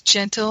within its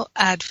gentle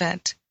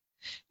advent,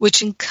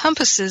 which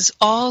encompasses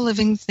all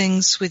living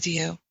things with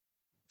you.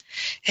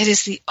 It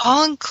is the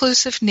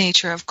all-inclusive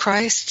nature of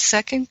Christ's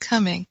second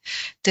coming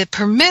that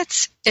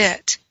permits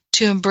it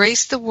to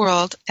embrace the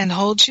world and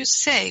hold you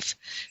safe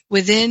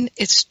within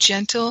its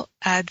gentle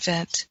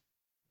advent,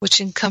 which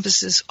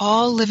encompasses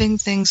all living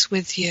things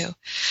with you.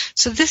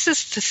 So this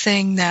is the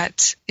thing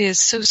that is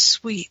so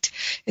sweet,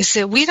 is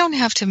that we don't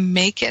have to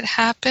make it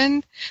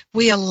happen.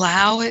 We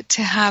allow it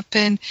to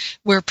happen.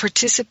 We're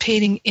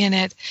participating in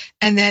it,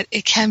 and that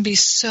it can be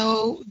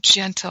so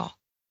gentle.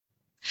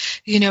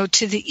 You know,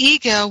 to the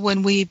ego,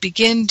 when we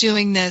begin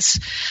doing this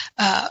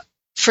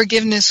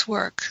forgiveness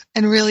work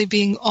and really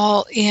being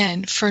all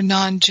in for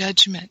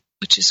non-judgment,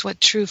 which is what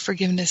true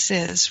forgiveness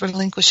is,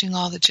 relinquishing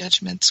all the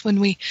judgments.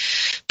 When we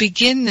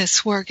begin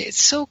this work,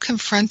 it's so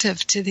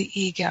confrontive to the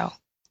ego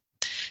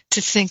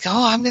to think,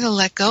 oh, I'm going to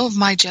let go of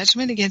my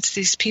judgment against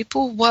these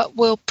people. What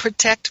will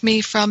protect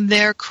me from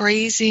their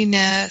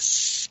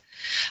craziness?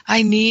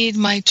 I need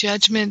my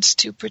judgments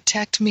to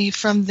protect me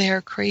from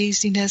their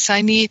craziness.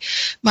 I need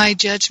my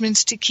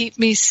judgments to keep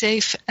me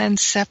safe and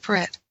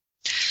separate.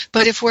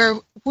 But if we're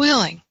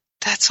willing,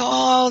 that's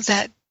all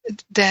that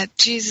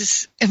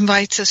Jesus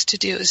invites us to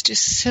do, is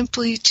just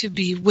simply to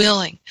be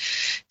willing,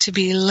 to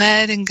be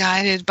led and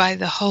guided by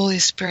the Holy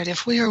Spirit.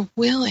 If we are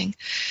willing,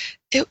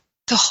 the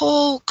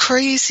whole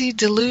crazy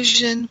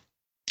delusion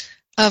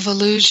of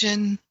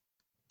illusion,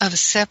 of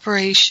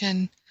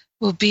separation,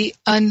 will be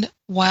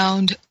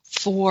unwound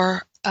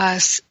for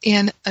us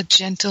in a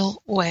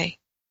gentle way.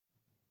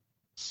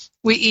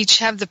 We each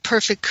have the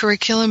perfect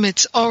curriculum.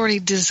 It's already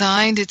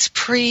designed. It's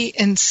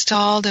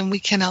pre-installed, and we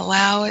can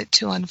allow it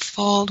to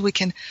unfold. We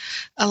can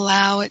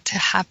allow it to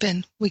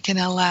happen. We can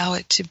allow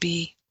it to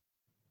be.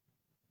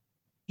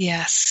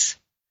 Yes.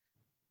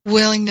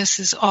 Willingness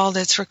is all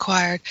that's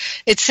required.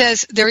 It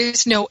says there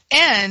is no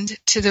end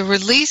to the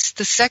release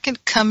the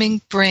second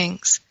coming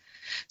brings.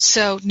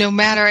 So no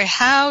matter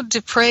how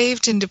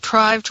depraved and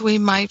deprived we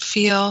might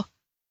feel,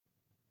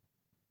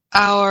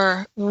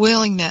 our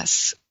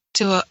willingness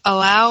to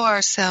allow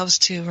ourselves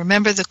to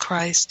remember the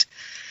Christ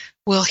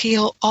will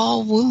heal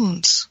all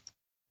wounds.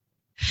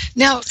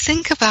 Now,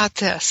 think about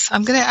this.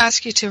 I'm going to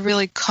ask you to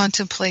really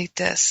contemplate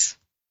this.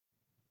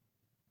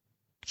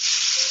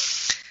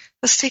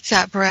 Let's take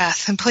that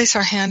breath and place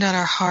our hand on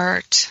our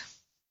heart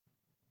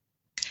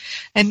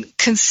and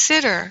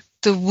consider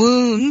the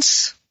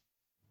wounds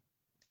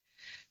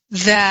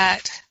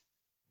that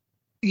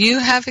you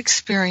have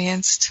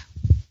experienced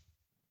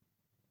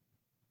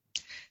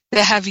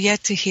that have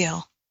yet to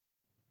heal.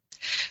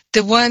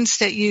 The ones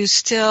that you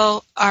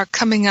still are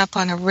coming up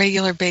on a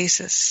regular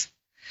basis.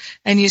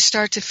 And you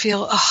start to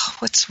feel, oh,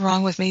 what's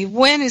wrong with me?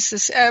 When is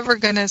this ever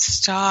going to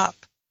stop?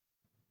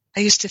 I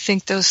used to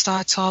think those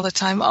thoughts all the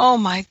time. Oh,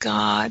 my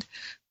God,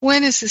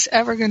 when is this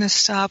ever going to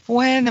stop?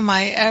 When am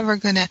I ever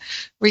going to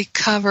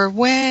recover?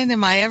 When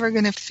am I ever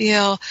going to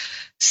feel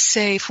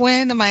safe?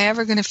 When am I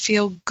ever going to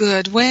feel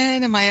good?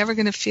 When am I ever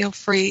going to feel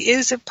free?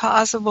 Is it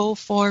possible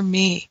for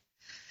me?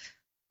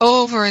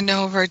 Over and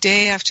over,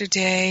 day after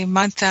day,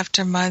 month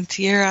after month,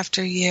 year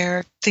after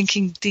year,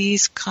 thinking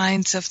these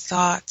kinds of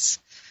thoughts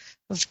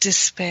of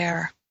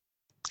despair,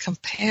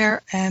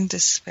 compare and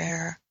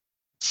despair.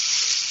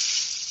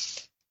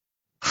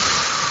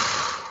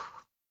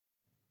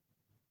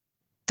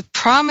 The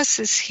promise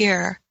is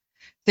here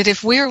that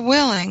if we're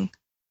willing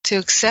to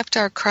accept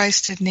our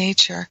Christed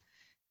nature,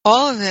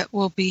 all of it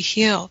will be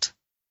healed.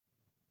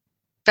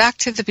 Back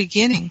to the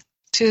beginning,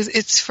 to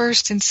its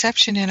first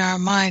inception in our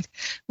mind,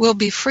 we'll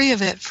be free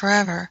of it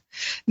forever.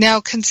 Now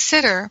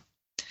consider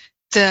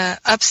the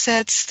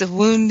upsets, the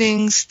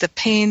woundings, the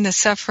pain, the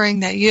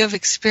suffering that you have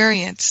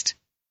experienced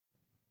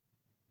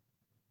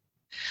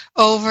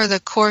over the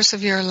course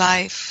of your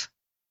life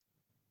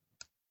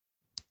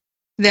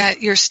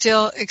that you're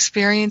still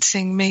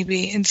experiencing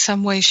maybe in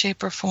some way,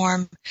 shape, or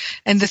form.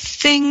 And the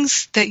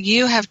things that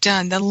you have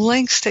done, the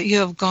lengths that you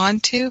have gone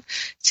to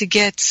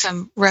get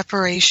some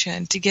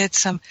reparation, to get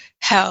some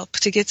help,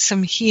 to get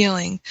some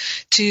healing,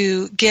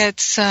 to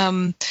get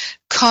some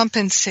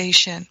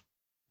compensation.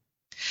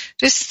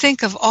 Just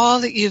think of all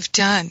that you've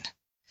done,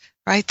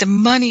 right? The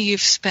money you've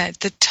spent,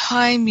 the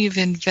time you've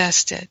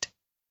invested.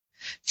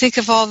 Think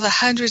of all the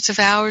hundreds of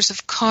hours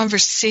of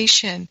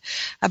conversation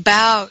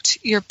about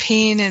your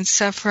pain and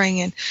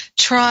suffering and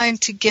trying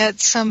to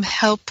get some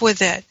help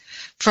with it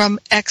from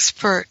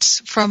experts,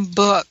 from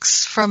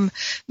books, from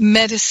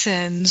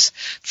medicines,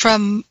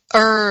 from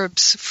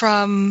herbs,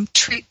 from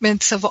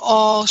treatments of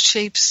all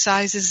shapes,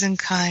 sizes, and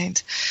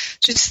kinds.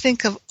 Just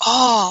think of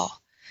all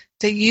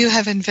that you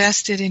have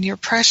invested in your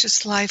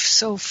precious life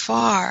so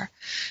far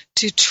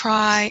to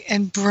try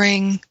and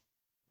bring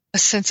a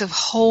sense of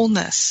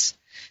wholeness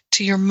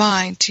to your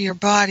mind, to your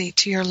body,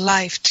 to your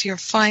life, to your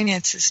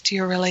finances, to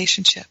your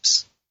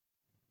relationships.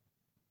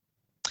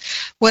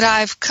 What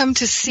I've come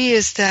to see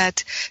is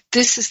that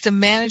this is the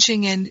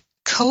managing and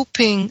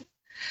coping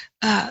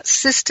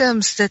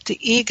systems that the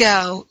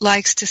ego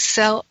likes to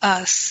sell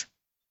us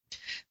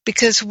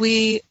because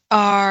we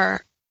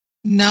are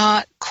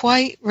not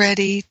quite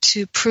ready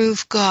to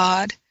prove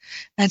God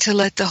and to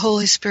let the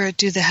Holy Spirit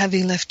do the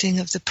heavy lifting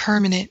of the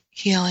permanent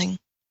healing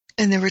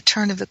and the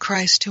return of the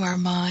Christ to our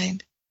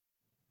mind.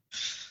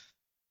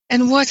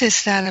 And what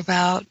is that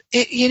about?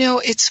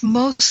 It's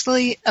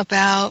mostly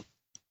about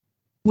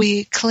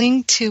we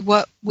cling to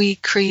what we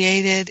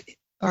created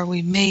or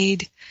we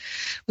made.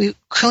 We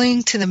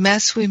cling to the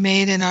mess we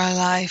made in our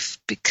life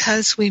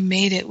because we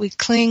made it. We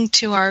cling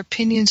to our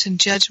opinions and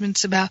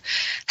judgments about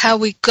how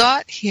we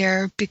got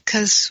here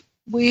because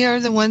we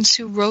are the ones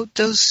who wrote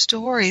those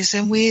stories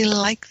and we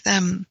like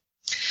them.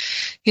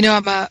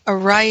 I'm a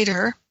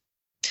writer.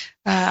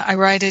 I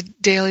write a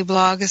daily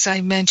blog, as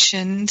I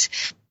mentioned.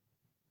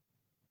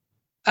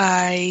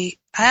 I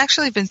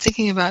actually been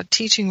thinking about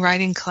teaching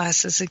writing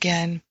classes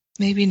again,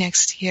 maybe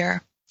next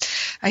year.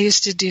 I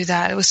used to do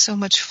that. It was so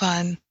much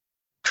fun.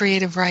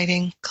 Creative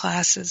writing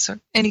classes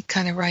or any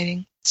kind of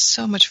writing.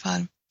 So much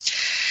fun.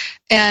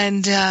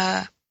 And,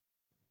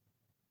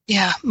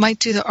 might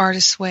do the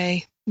artist's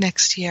way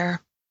next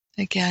year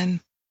again.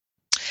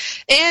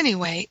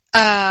 Anyway,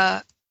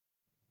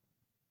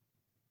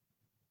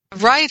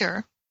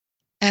 writer,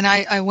 and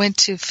I went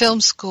to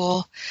film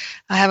school.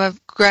 I have a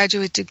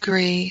graduate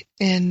degree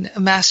in a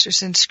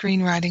master's in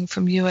screenwriting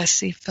from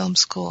USC Film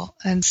School.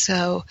 And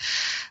so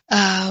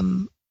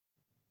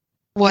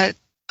what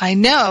I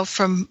know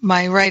from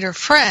my writer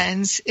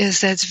friends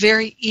is that it's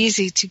very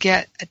easy to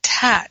get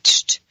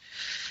attached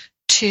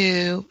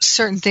to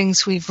certain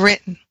things we've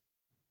written.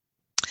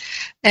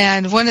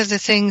 And one of the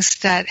things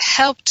that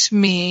helped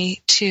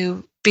me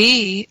to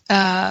be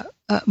a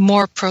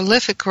more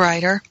prolific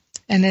writer,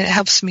 and it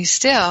helps me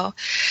still,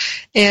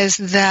 is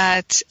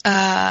that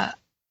I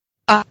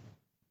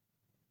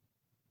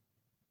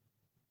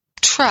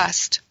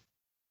trust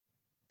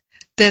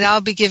that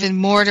I'll be given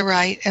more to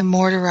write and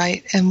more to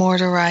write and more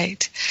to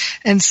write.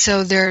 And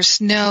so there's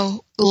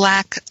no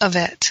lack of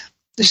it.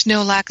 There's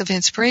no lack of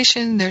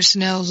inspiration. There's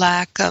no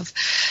lack of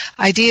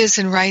ideas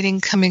and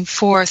writing coming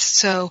forth.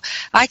 So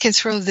I can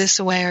throw this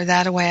away or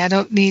that away. I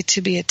don't need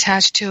to be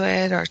attached to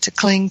it or to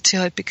cling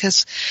to it,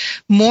 because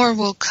more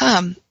will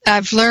come.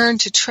 I've learned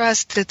to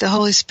trust that the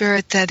Holy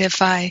Spirit, that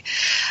if I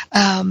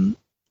am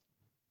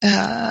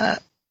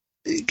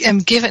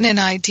given an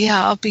idea,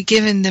 I'll be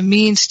given the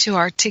means to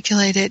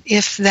articulate it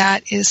if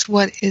that is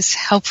what is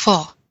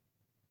helpful.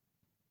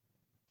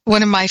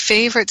 One of my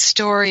favorite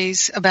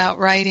stories about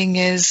writing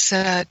is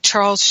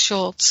Charles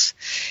Schulz.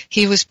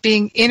 He was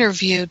being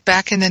interviewed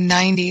back in the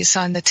 90s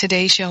on the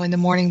Today Show in the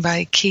morning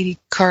by Katie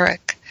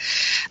Couric.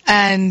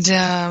 And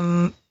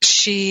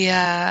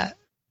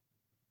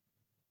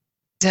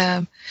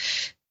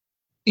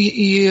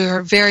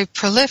you're very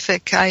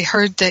prolific. I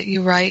heard that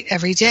you write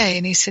every day.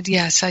 And he said,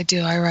 yes, I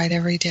do. I write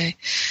every day.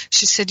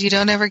 She said, you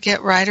don't ever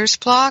get writer's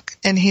block?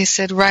 And he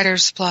said,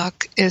 writer's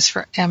block is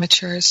for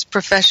amateurs.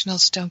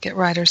 Professionals don't get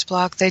writer's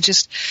block. They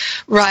just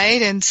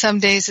write, and some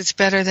days it's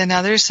better than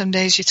others. Some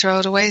days you throw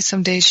it away.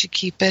 Some days you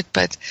keep it,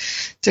 but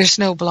there's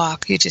no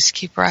block. You just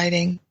keep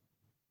writing.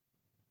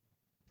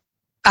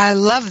 I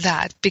love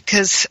that,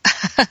 because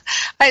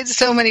I had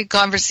so many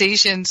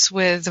conversations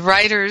with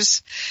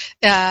writers,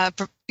 around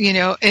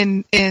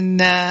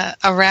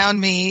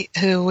me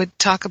who would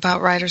talk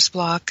about writer's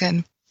block,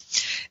 and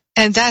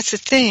that's the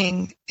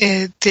thing.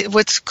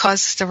 What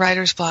causes the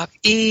writer's block?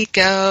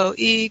 Ego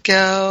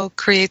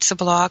creates a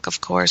block.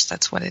 Of course,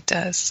 that's what it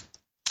does.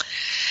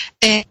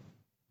 And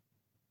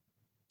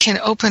can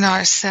open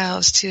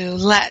ourselves to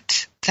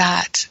let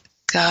that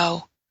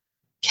go.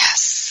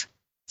 Yes,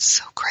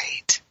 so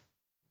great.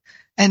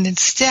 And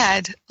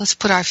instead, let's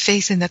put our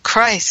faith in the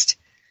Christ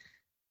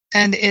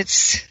and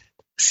its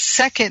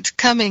second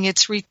coming,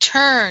 its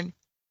return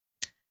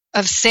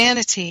of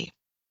sanity.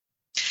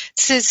 It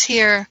says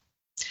here,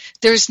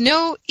 there's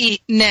no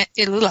end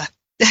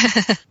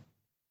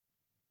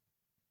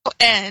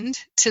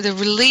to the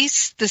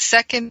release, the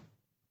second,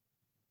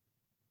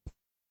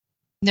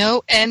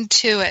 no end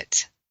to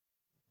it.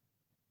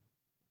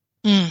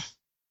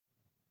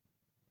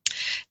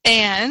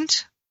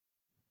 And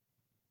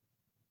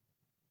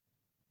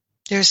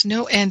there's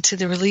no end to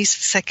the release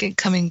the second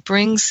coming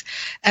brings,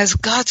 as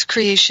God's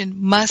creation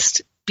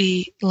must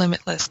be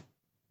limitless.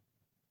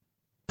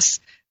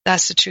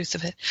 That's the truth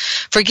of it.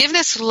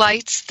 Forgiveness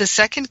lights the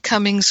second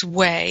coming's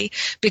way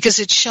because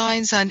it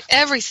shines on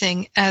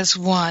everything as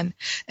one,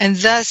 and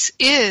thus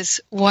is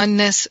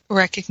oneness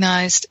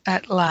recognized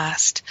at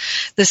last.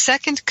 The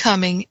second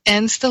coming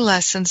ends the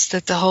lessons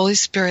that the Holy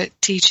Spirit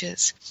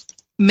teaches,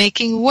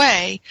 making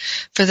way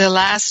for the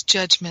last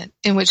judgment,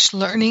 in which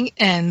learning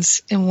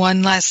ends in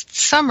one last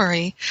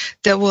summary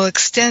that will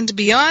extend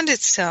beyond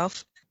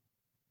itself.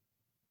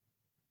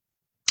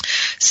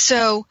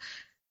 So,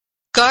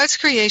 God's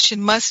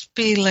creation must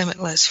be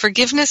limitless.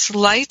 Forgiveness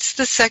lights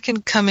the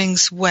second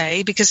coming's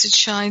way because it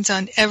shines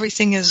on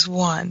everything as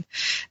one,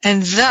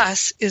 and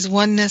thus is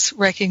oneness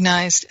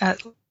recognized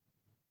at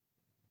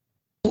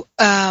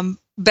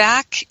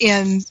back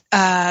in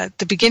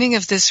the beginning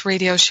of this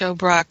radio show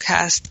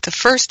broadcast, the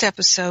first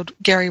episode,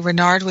 Gary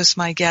Renard was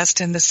my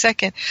guest, and the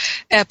second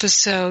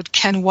episode,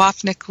 Ken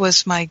Wapnick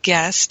was my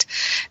guest.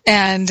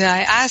 And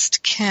I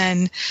asked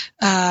Ken,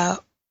 how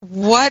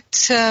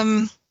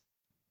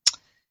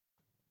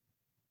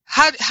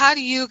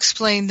do you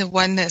explain the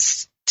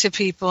oneness to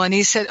people? And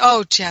he said,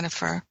 oh,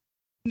 Jennifer,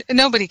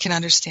 nobody can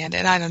understand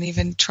it. I don't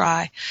even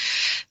try.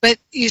 But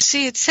you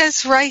see, it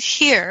says right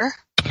here,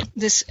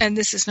 this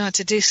is not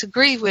to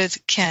disagree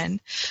with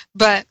Ken,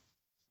 but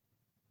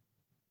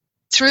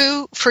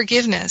through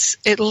forgiveness,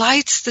 it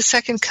lights the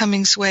second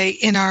coming's way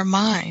in our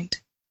mind,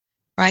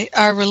 right?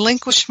 Our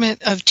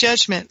relinquishment of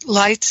judgment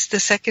lights the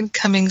second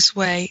coming's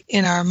way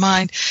in our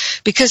mind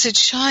because it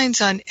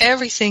shines on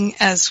everything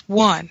as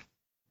one,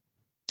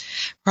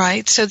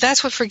 right? So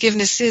that's what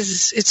forgiveness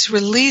is. It's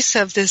release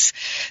of this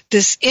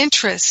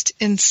interest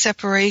in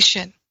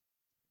separation.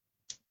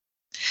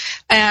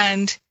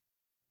 And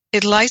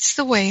it lights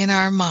the way in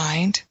our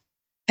mind,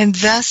 and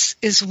thus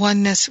is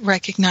oneness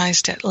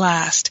recognized at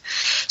last.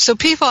 So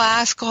people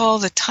ask all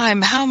the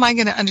time, how am I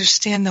going to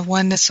understand the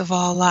oneness of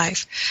all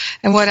life?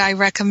 And what I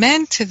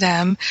recommend to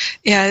them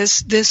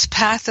is this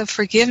path of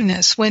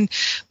forgiveness. When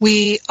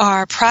we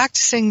are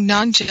practicing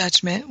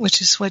non-judgment, which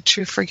is what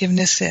true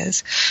forgiveness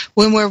is,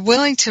 when we're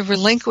willing to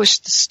relinquish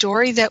the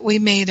story that we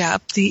made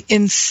up, the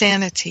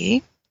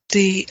insanity,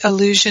 the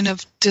illusion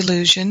of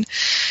delusion,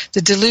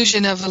 the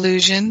delusion of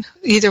illusion,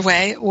 either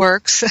way, it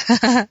works.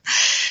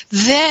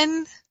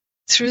 Then,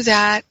 through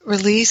that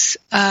release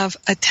of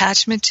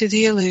attachment to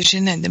the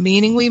illusion and the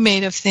meaning we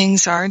made of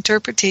things, our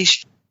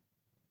interpretation,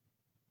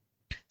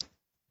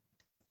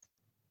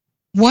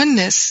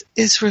 oneness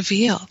is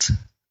revealed.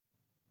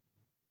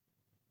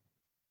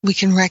 We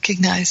can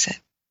recognize it.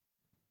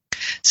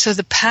 So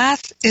the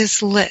path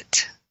is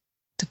lit.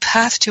 The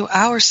path to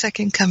our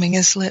second coming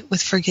is lit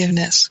with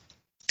forgiveness.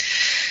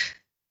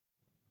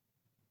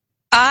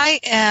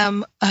 I've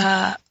been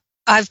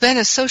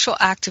a social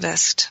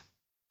activist.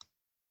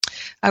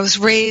 I was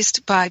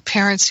raised by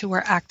parents who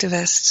were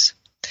activists.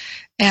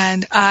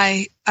 And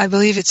I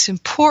believe it's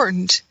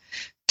important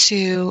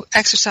to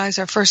exercise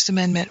our First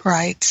Amendment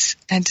rights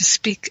and to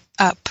speak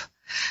up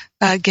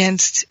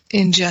against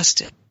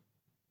injustice.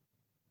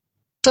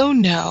 So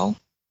know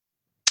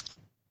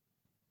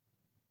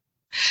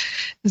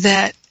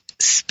that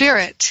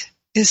Spirit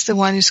is the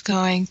one who's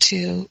going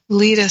to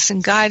lead us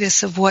and guide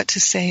us of what to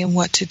say and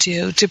what to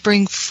do to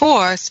bring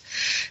forth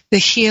the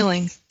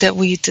healing that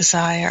we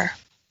desire.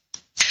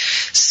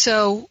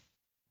 So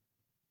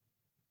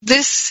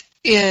this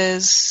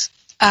is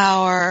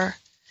our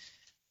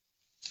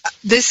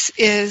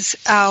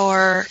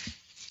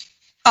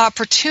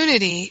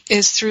opportunity,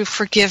 is through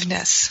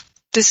forgiveness.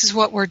 This is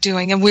what we're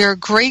doing, and we are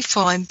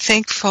grateful and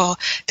thankful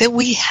that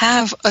we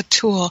have a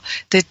tool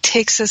that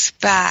takes us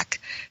back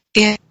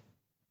and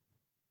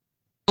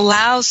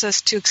allows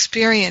us to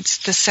experience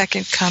the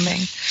second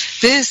coming.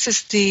 This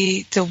is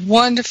the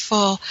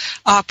wonderful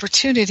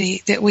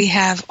opportunity that we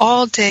have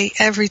all day,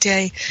 every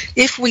day.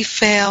 If we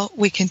fail,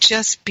 we can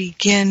just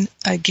begin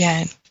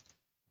again.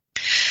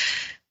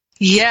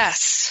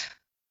 Yes.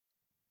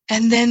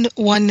 And then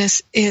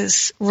oneness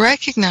is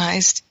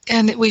recognized,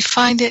 and we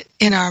find it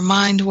in our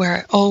mind where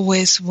it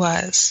always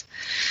was,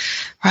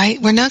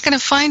 right? We're not going to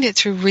find it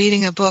through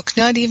reading a book,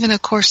 not even A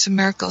Course in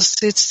Miracles.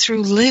 It's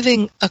through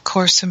living A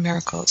Course in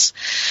Miracles,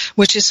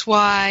 which is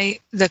why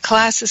the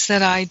classes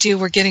that I do,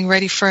 we're getting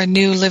ready for a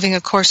new Living A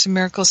Course in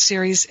Miracles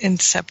series in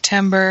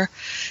September.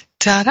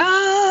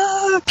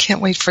 Ta-da!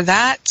 Can't wait for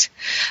that.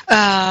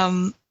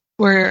 I'm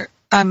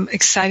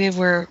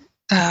excited.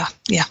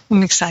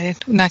 I'm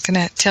excited. I'm not going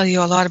to tell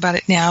you a lot about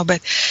it now, but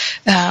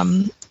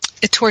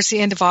towards the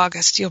end of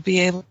August, you'll be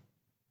able.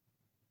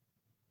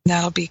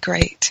 That'll be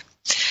great.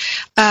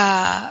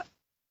 The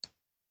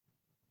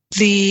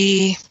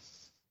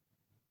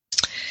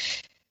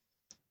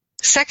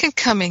second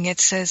coming, it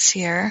says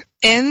here,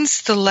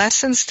 ends the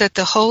lessons that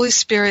the Holy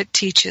Spirit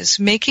teaches,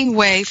 making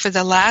way for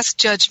the last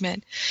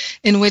judgment,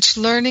 in which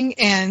learning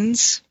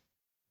ends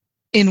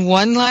in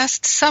one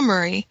last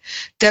summary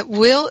that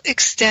will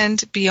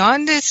extend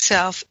beyond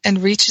itself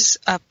and reaches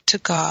up to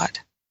God.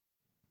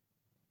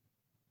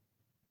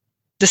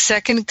 The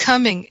second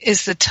coming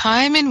is the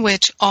time in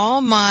which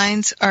all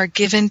minds are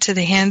given to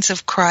the hands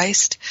of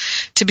Christ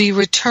to be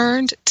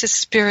returned to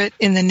Spirit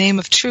in the name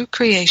of true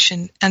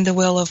creation and the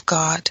will of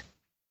God.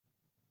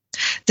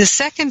 The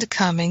second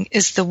coming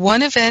is the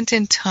one event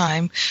in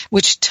time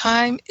which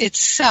time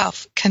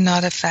itself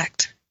cannot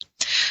affect.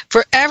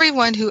 For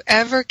everyone who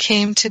ever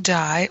came to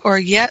die, or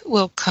yet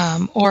will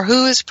come, or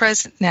who is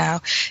present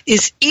now,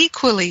 is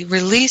equally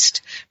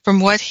released from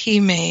what he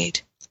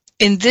made.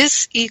 In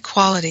this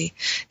equality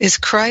is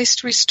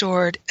Christ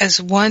restored as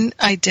one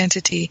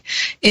identity,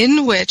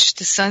 in which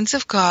the sons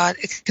of God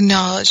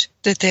acknowledge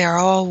that they are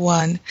all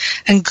one,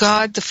 and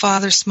God the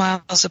Father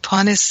smiles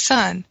upon his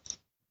Son,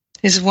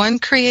 his one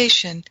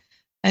creation,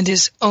 and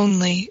his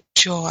only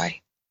joy.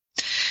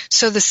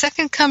 So the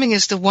second coming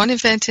is the one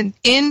event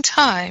in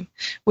time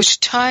which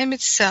time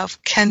itself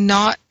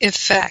cannot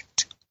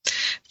effect.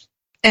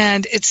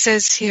 And it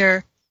says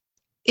here,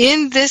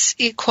 in this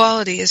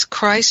equality is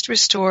Christ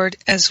restored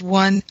as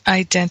one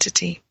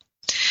identity.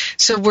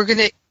 So we're going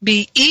to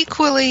be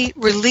equally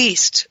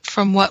released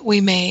from what we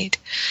made.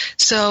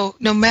 So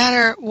no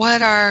matter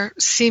what our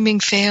seeming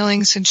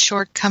failings and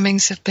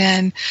shortcomings have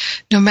been,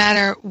 no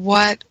matter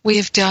what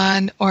we've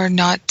done or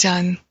not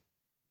done,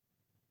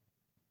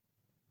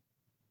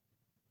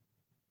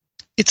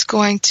 it's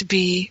going to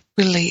be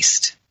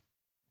released.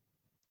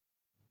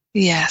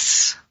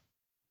 Yes.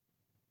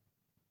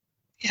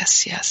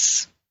 Yes,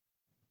 yes.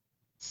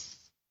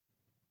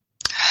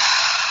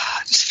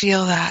 Just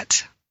feel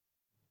that.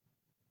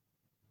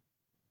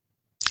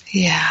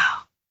 Yeah.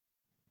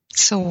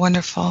 So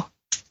wonderful.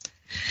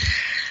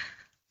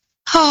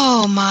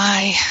 Oh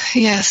my.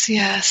 Yes,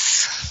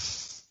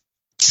 yes.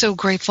 So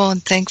grateful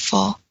and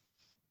thankful.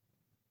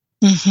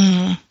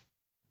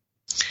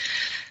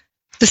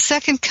 The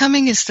second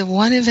coming is the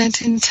one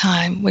event in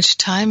time which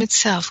time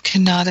itself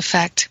cannot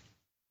affect.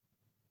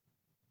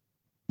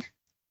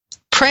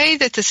 Pray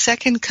that the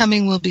second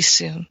coming will be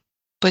soon,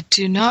 but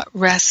do not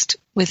rest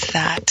with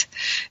that.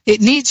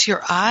 It needs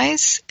your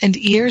eyes and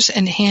ears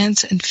and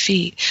hands and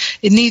feet.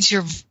 It needs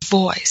your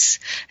voice.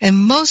 And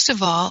most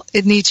of all,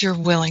 it needs your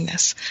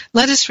willingness.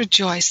 Let us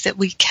rejoice that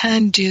we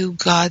can do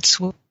God's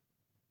will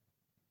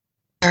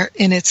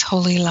in its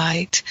holy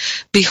light.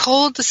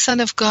 Behold, the Son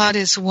of God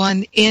is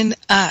one in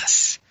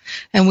us,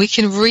 and we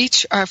can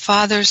reach our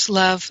Father's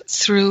love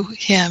through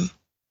him.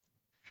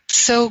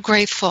 So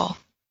grateful,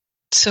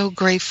 so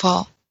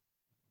grateful.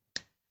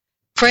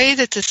 Pray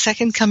that the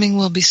second coming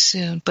will be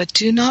soon, but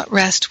do not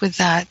rest with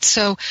that.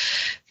 So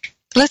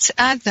let's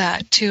add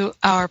that to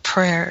our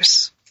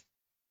prayers.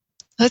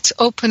 Let's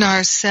open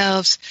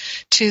ourselves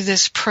to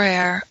this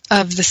prayer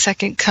of the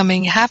second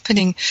coming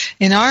happening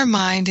in our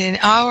mind, in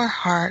our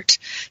heart,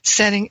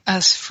 setting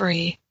us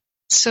free.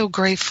 So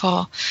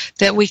grateful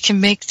that we can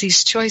make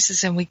these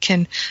choices and we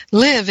can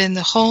live in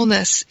the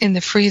wholeness, in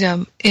the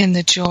freedom, in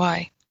the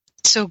joy.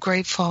 So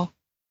grateful.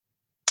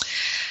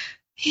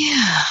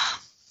 Yeah.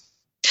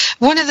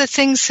 one of the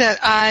things that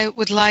I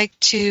would like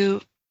to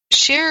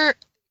share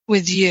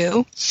with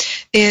you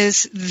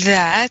is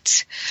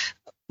that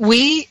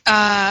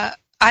I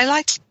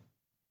like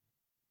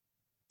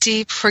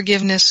deep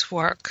forgiveness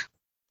work.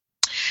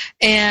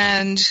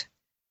 And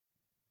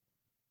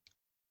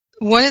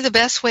one of the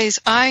best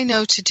ways I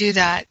know to do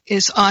that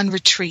is on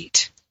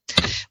retreat,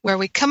 where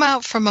we come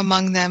out from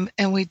among them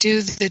and we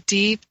do the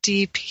deep,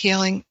 deep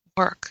healing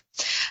work.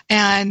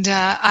 And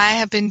I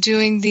have been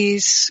doing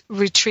these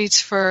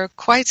retreats for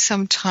quite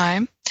some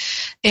time.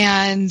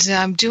 And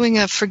I'm doing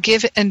a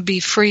Forgive and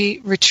Be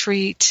Free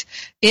retreat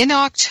in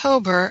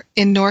October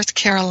in North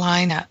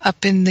Carolina,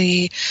 up in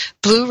the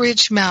Blue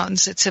Ridge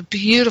Mountains. It's a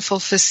beautiful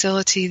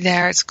facility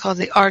there. It's called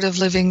the Art of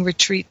Living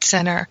Retreat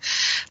Center.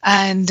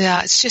 And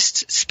it's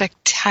just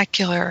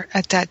spectacular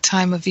at that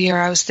time of year.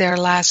 I was there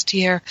last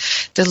year.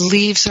 The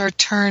leaves are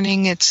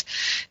turning. It's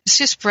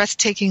just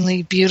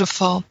breathtakingly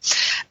beautiful.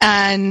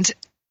 And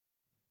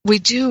we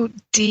do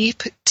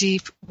deep,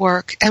 deep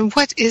work. And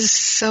what is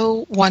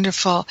so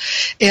wonderful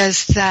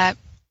is that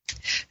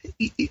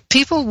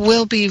people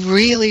will be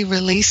really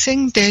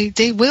releasing.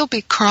 They will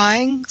be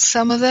crying,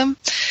 some of them,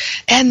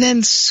 and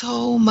then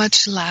so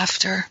much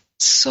laughter,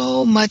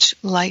 so much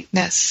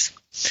lightness.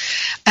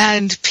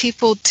 And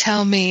people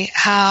tell me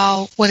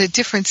what a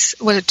difference,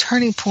 what a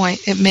turning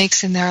point it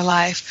makes in their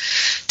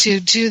life to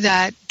do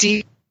that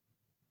deep.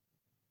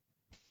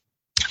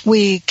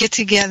 We get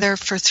together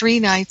for 3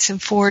 nights and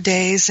 4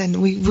 days,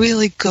 and we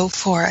really go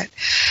for it.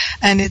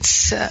 And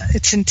it's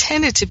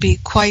intended to be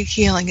quite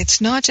healing. It's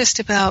not just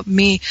about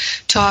me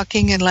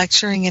talking and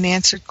lecturing and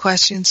answered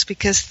questions,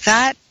 because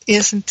that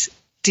isn't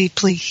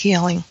deeply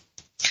healing.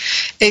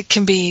 It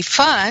can be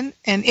fun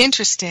and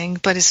interesting,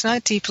 but it's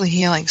not deeply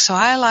healing. So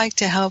I like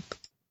to help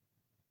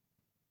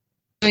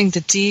doing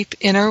the deep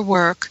inner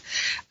work,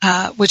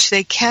 which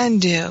they can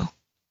do,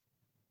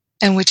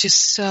 and which is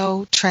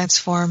so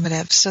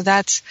transformative. So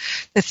that's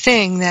the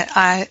thing that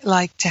I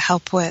like to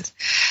help with.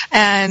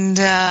 And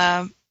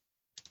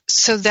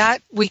so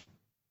that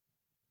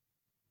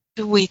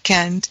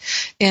weekend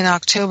in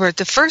October,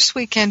 the first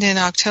weekend in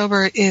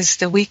October is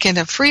the Weekend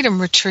of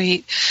Freedom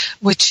Retreat,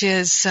 which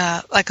is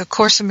like a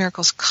Course in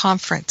Miracles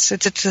conference.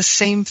 It's at the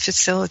same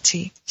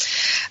facility.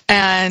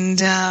 And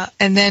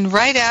then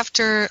right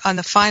after, on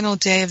the final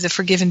day of the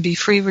Forgive and Be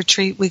Free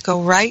retreat, we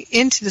go right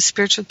into the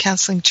Spiritual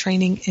Counseling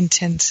Training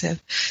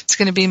Intensive. It's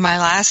going to be my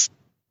last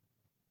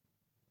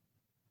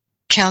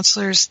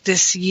counselors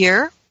this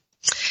year.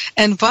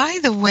 And by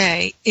the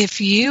way,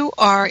 if you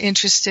are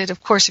interested,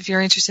 of course, if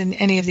you're interested in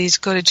any of these,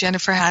 go to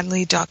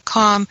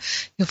jenniferhadley.com.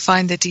 You'll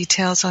find the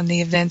details on the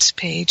events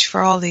page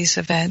for all these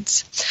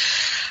events.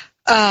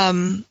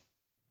 And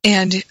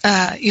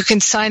you can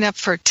sign up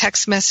for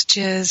text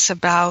messages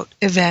about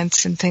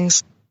events and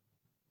things,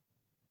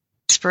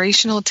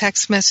 inspirational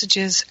text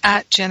messages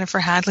at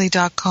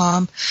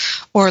jenniferhadley.com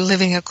or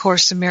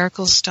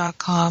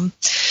livingacourseofmiracles.com.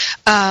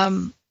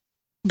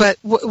 But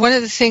one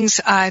of the things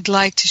I'd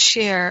like to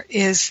share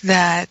is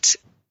that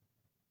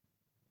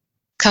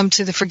come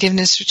to the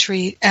forgiveness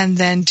retreat and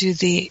then do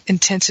the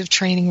intensive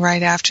training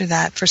right after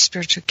that for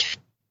spiritual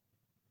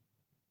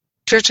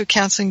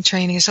counseling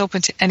training is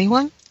open to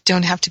anyone.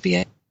 Don't have to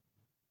be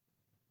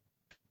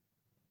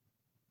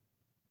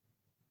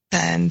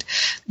and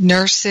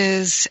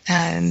nurses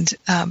and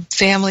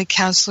family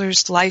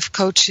counselors, life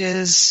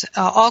coaches,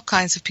 all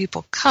kinds of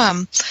people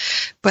come.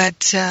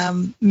 But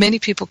many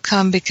people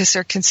come because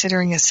they're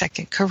considering a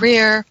second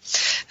career.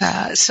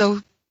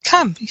 So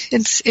come.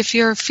 If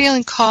you're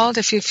feeling called,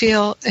 if you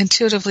feel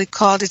intuitively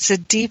called, it's a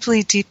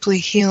deeply, deeply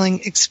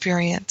healing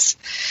experience.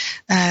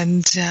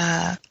 And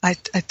I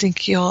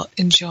think you'll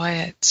enjoy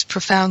it. It's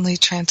profoundly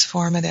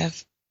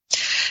transformative.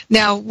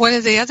 Now, one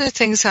of the other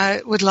things I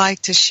would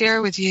like to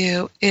share with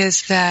you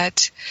is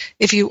that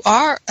if you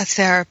are a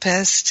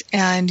therapist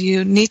and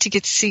you need to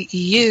get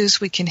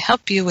CEUs, we can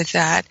help you with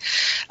that.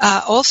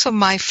 Also,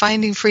 my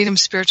Finding Freedom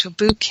Spiritual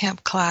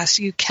Bootcamp class,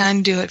 you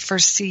can do it for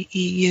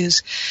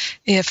CEUs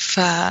if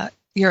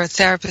you're a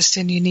therapist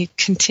and you need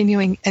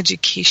continuing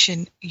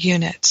education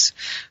units,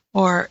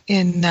 or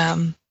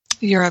in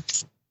Europe.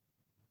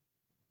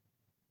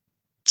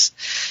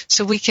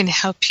 So we can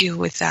help you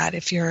with that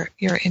if you're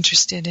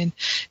interested in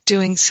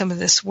doing some of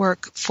this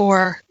work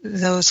for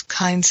those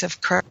kinds of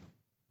to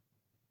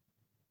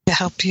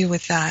help you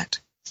with that.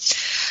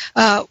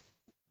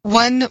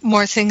 One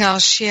more thing I'll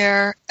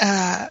share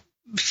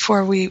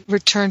before we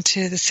return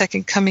to the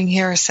second coming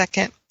here a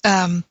second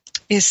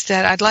is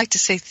that I'd like to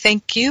say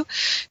thank you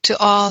to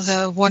all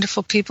the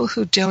wonderful people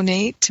who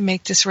donate to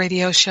make this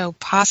radio show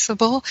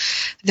possible.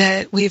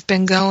 That we've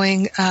been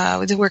going,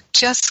 we're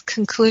just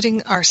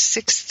concluding our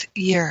 6th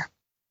year.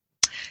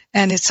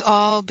 And it's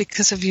all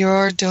because of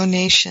your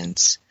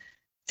donations.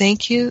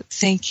 Thank you,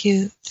 thank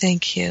you,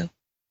 thank you.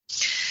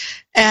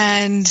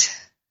 And,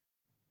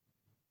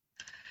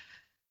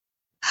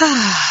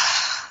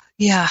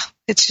 yeah,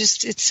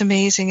 it's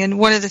amazing. And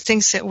one of the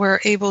things that we're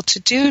able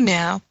to do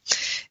now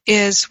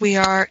is we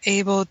are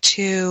able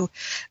to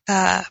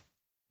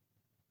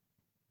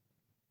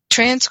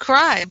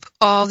transcribe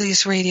all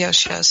these radio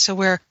shows. So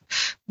we're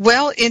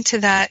well into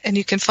that, and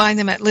you can find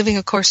them at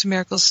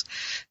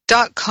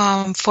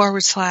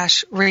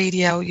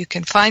livingacourseofmiracles.com/radio. You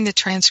can find the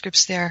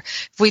transcripts there.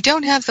 If we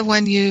don't have the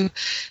one you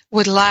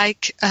would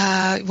like,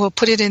 we'll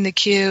put it in the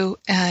queue,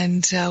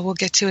 and we'll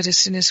get to it as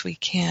soon as we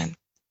can.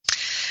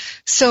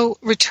 So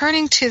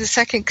returning to the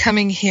second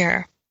coming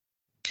here,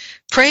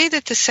 pray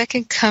that the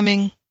second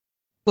coming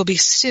will be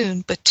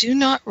soon, but do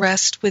not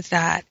rest with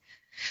that.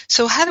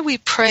 So how do we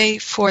pray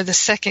for the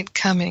second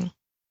coming?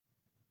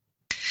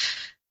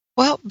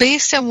 Well,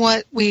 based on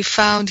what we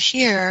found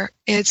here,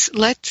 it's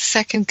let the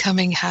second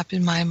coming happen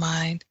in my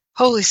mind.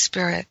 Holy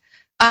Spirit,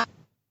 the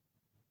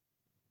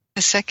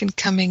second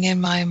coming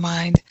in my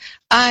mind.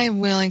 I am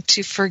willing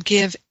to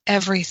forgive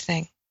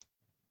everything.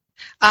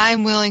 I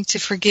am willing to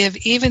forgive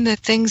even the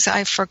things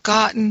I've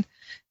forgotten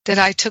that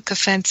I took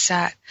offense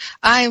at.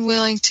 I am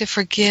willing to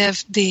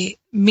forgive the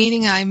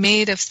meaning I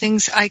made of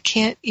things I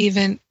can't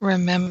even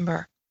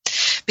remember.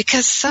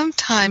 Because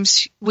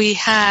sometimes we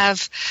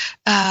have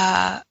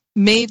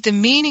made the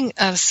meaning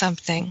of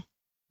something.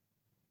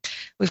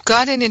 We've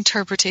got an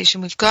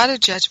interpretation. We've got a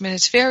judgment.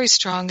 It's very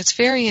strong. It's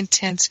very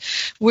intense.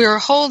 We're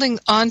holding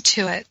on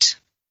to it.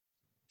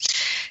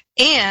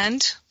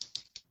 And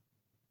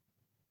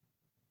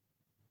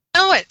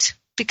know it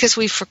because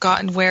we've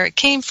forgotten where it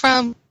came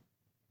from.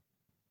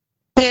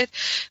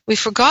 We've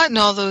forgotten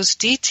all those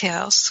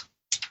details.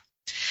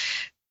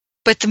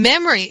 But the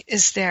memory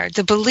is there,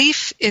 the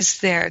belief is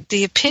there,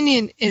 the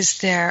opinion is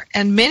there,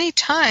 and many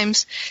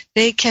times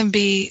they can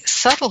be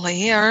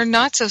subtly or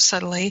not so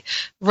subtly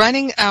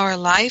running our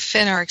life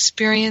and our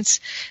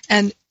experience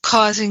and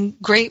causing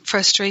great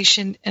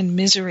frustration and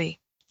misery.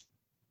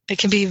 It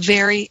can be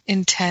very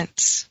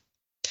intense.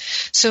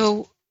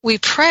 So we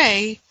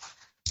pray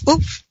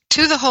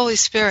to the Holy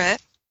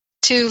Spirit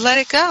to let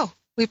it go.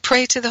 We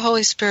pray to the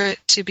Holy Spirit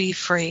to be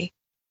free.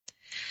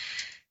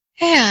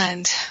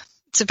 And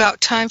it's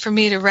about time for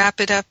me to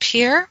wrap it up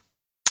here.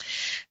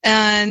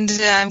 And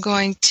I'm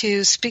going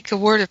to speak a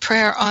word of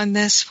prayer on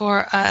this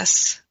for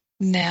us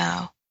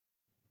now.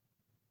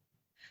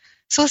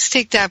 So let's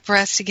take that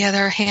breath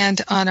together,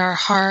 hand on our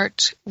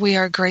heart. We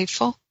are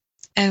grateful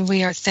and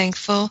we are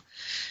thankful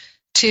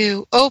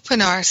to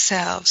open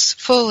ourselves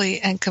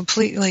fully and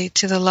completely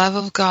to the love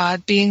of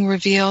God being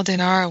revealed in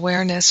our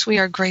awareness. We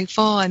are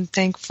grateful and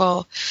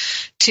thankful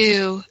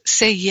to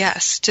say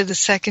yes to the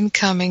second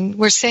coming.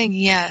 We're saying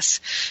yes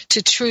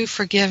to true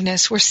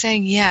forgiveness. We're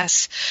saying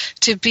yes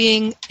to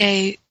being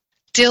a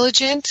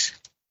diligent,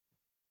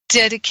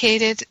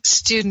 dedicated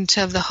student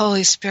of the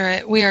Holy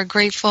Spirit. We are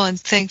grateful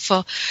and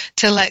thankful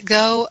to let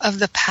go of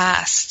the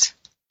past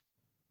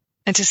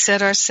and to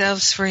set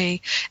ourselves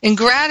free. In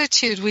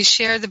gratitude, we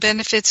share the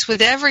benefits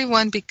with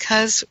everyone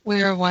because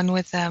we are one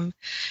with them.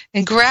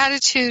 In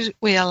gratitude,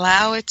 we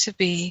allow it to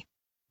be.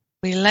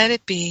 We let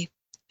it be,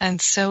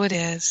 and so it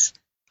is.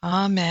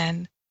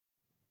 Amen.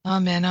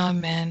 Amen.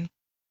 Amen.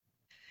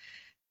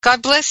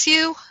 God bless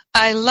you.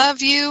 I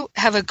love you.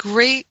 Have a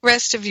great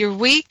rest of your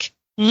week.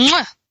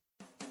 Mwah!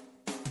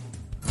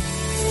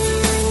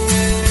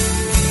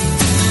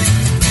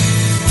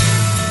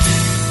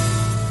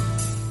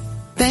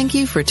 Thank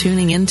you for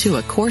tuning into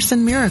A Course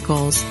in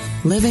Miracles,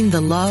 Living the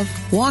Love,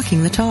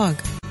 Walking the Talk,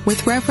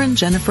 with Reverend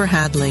Jennifer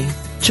Hadley.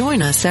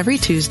 Join us every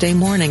Tuesday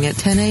morning at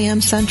 10 a.m.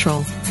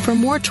 Central for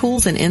more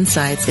tools and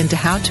insights into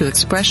how to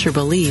express your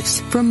beliefs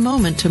from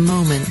moment to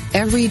moment,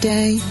 every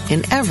day,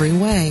 in every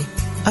way.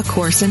 A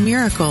Course in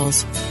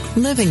Miracles,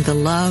 Living the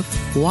Love,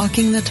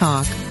 Walking the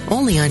Talk,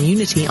 only on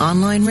Unity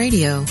Online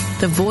Radio,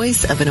 the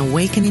voice of an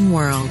awakening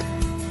world.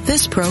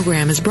 This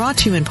program is brought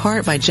to you in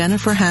part by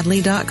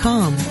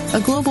JenniferHadley.com, a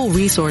global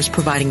resource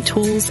providing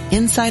tools,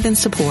 insight, and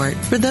support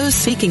for those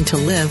seeking to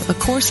live A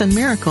Course in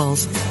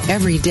Miracles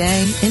every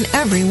day in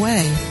every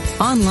way.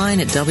 Online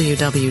at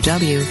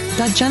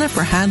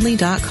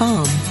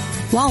www.JenniferHadley.com.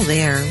 While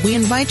there, we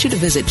invite you to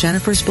visit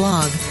Jennifer's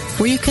blog,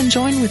 where you can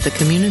join with the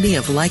community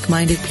of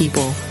like-minded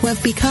people who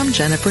have become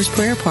Jennifer's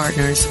prayer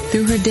partners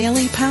through her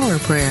daily power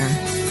prayer.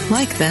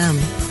 Like them,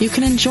 you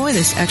can enjoy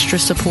this extra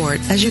support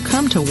as you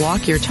come to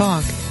walk your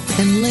talk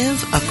and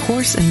live A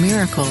Course in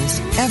Miracles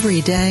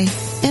every day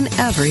in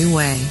every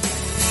way.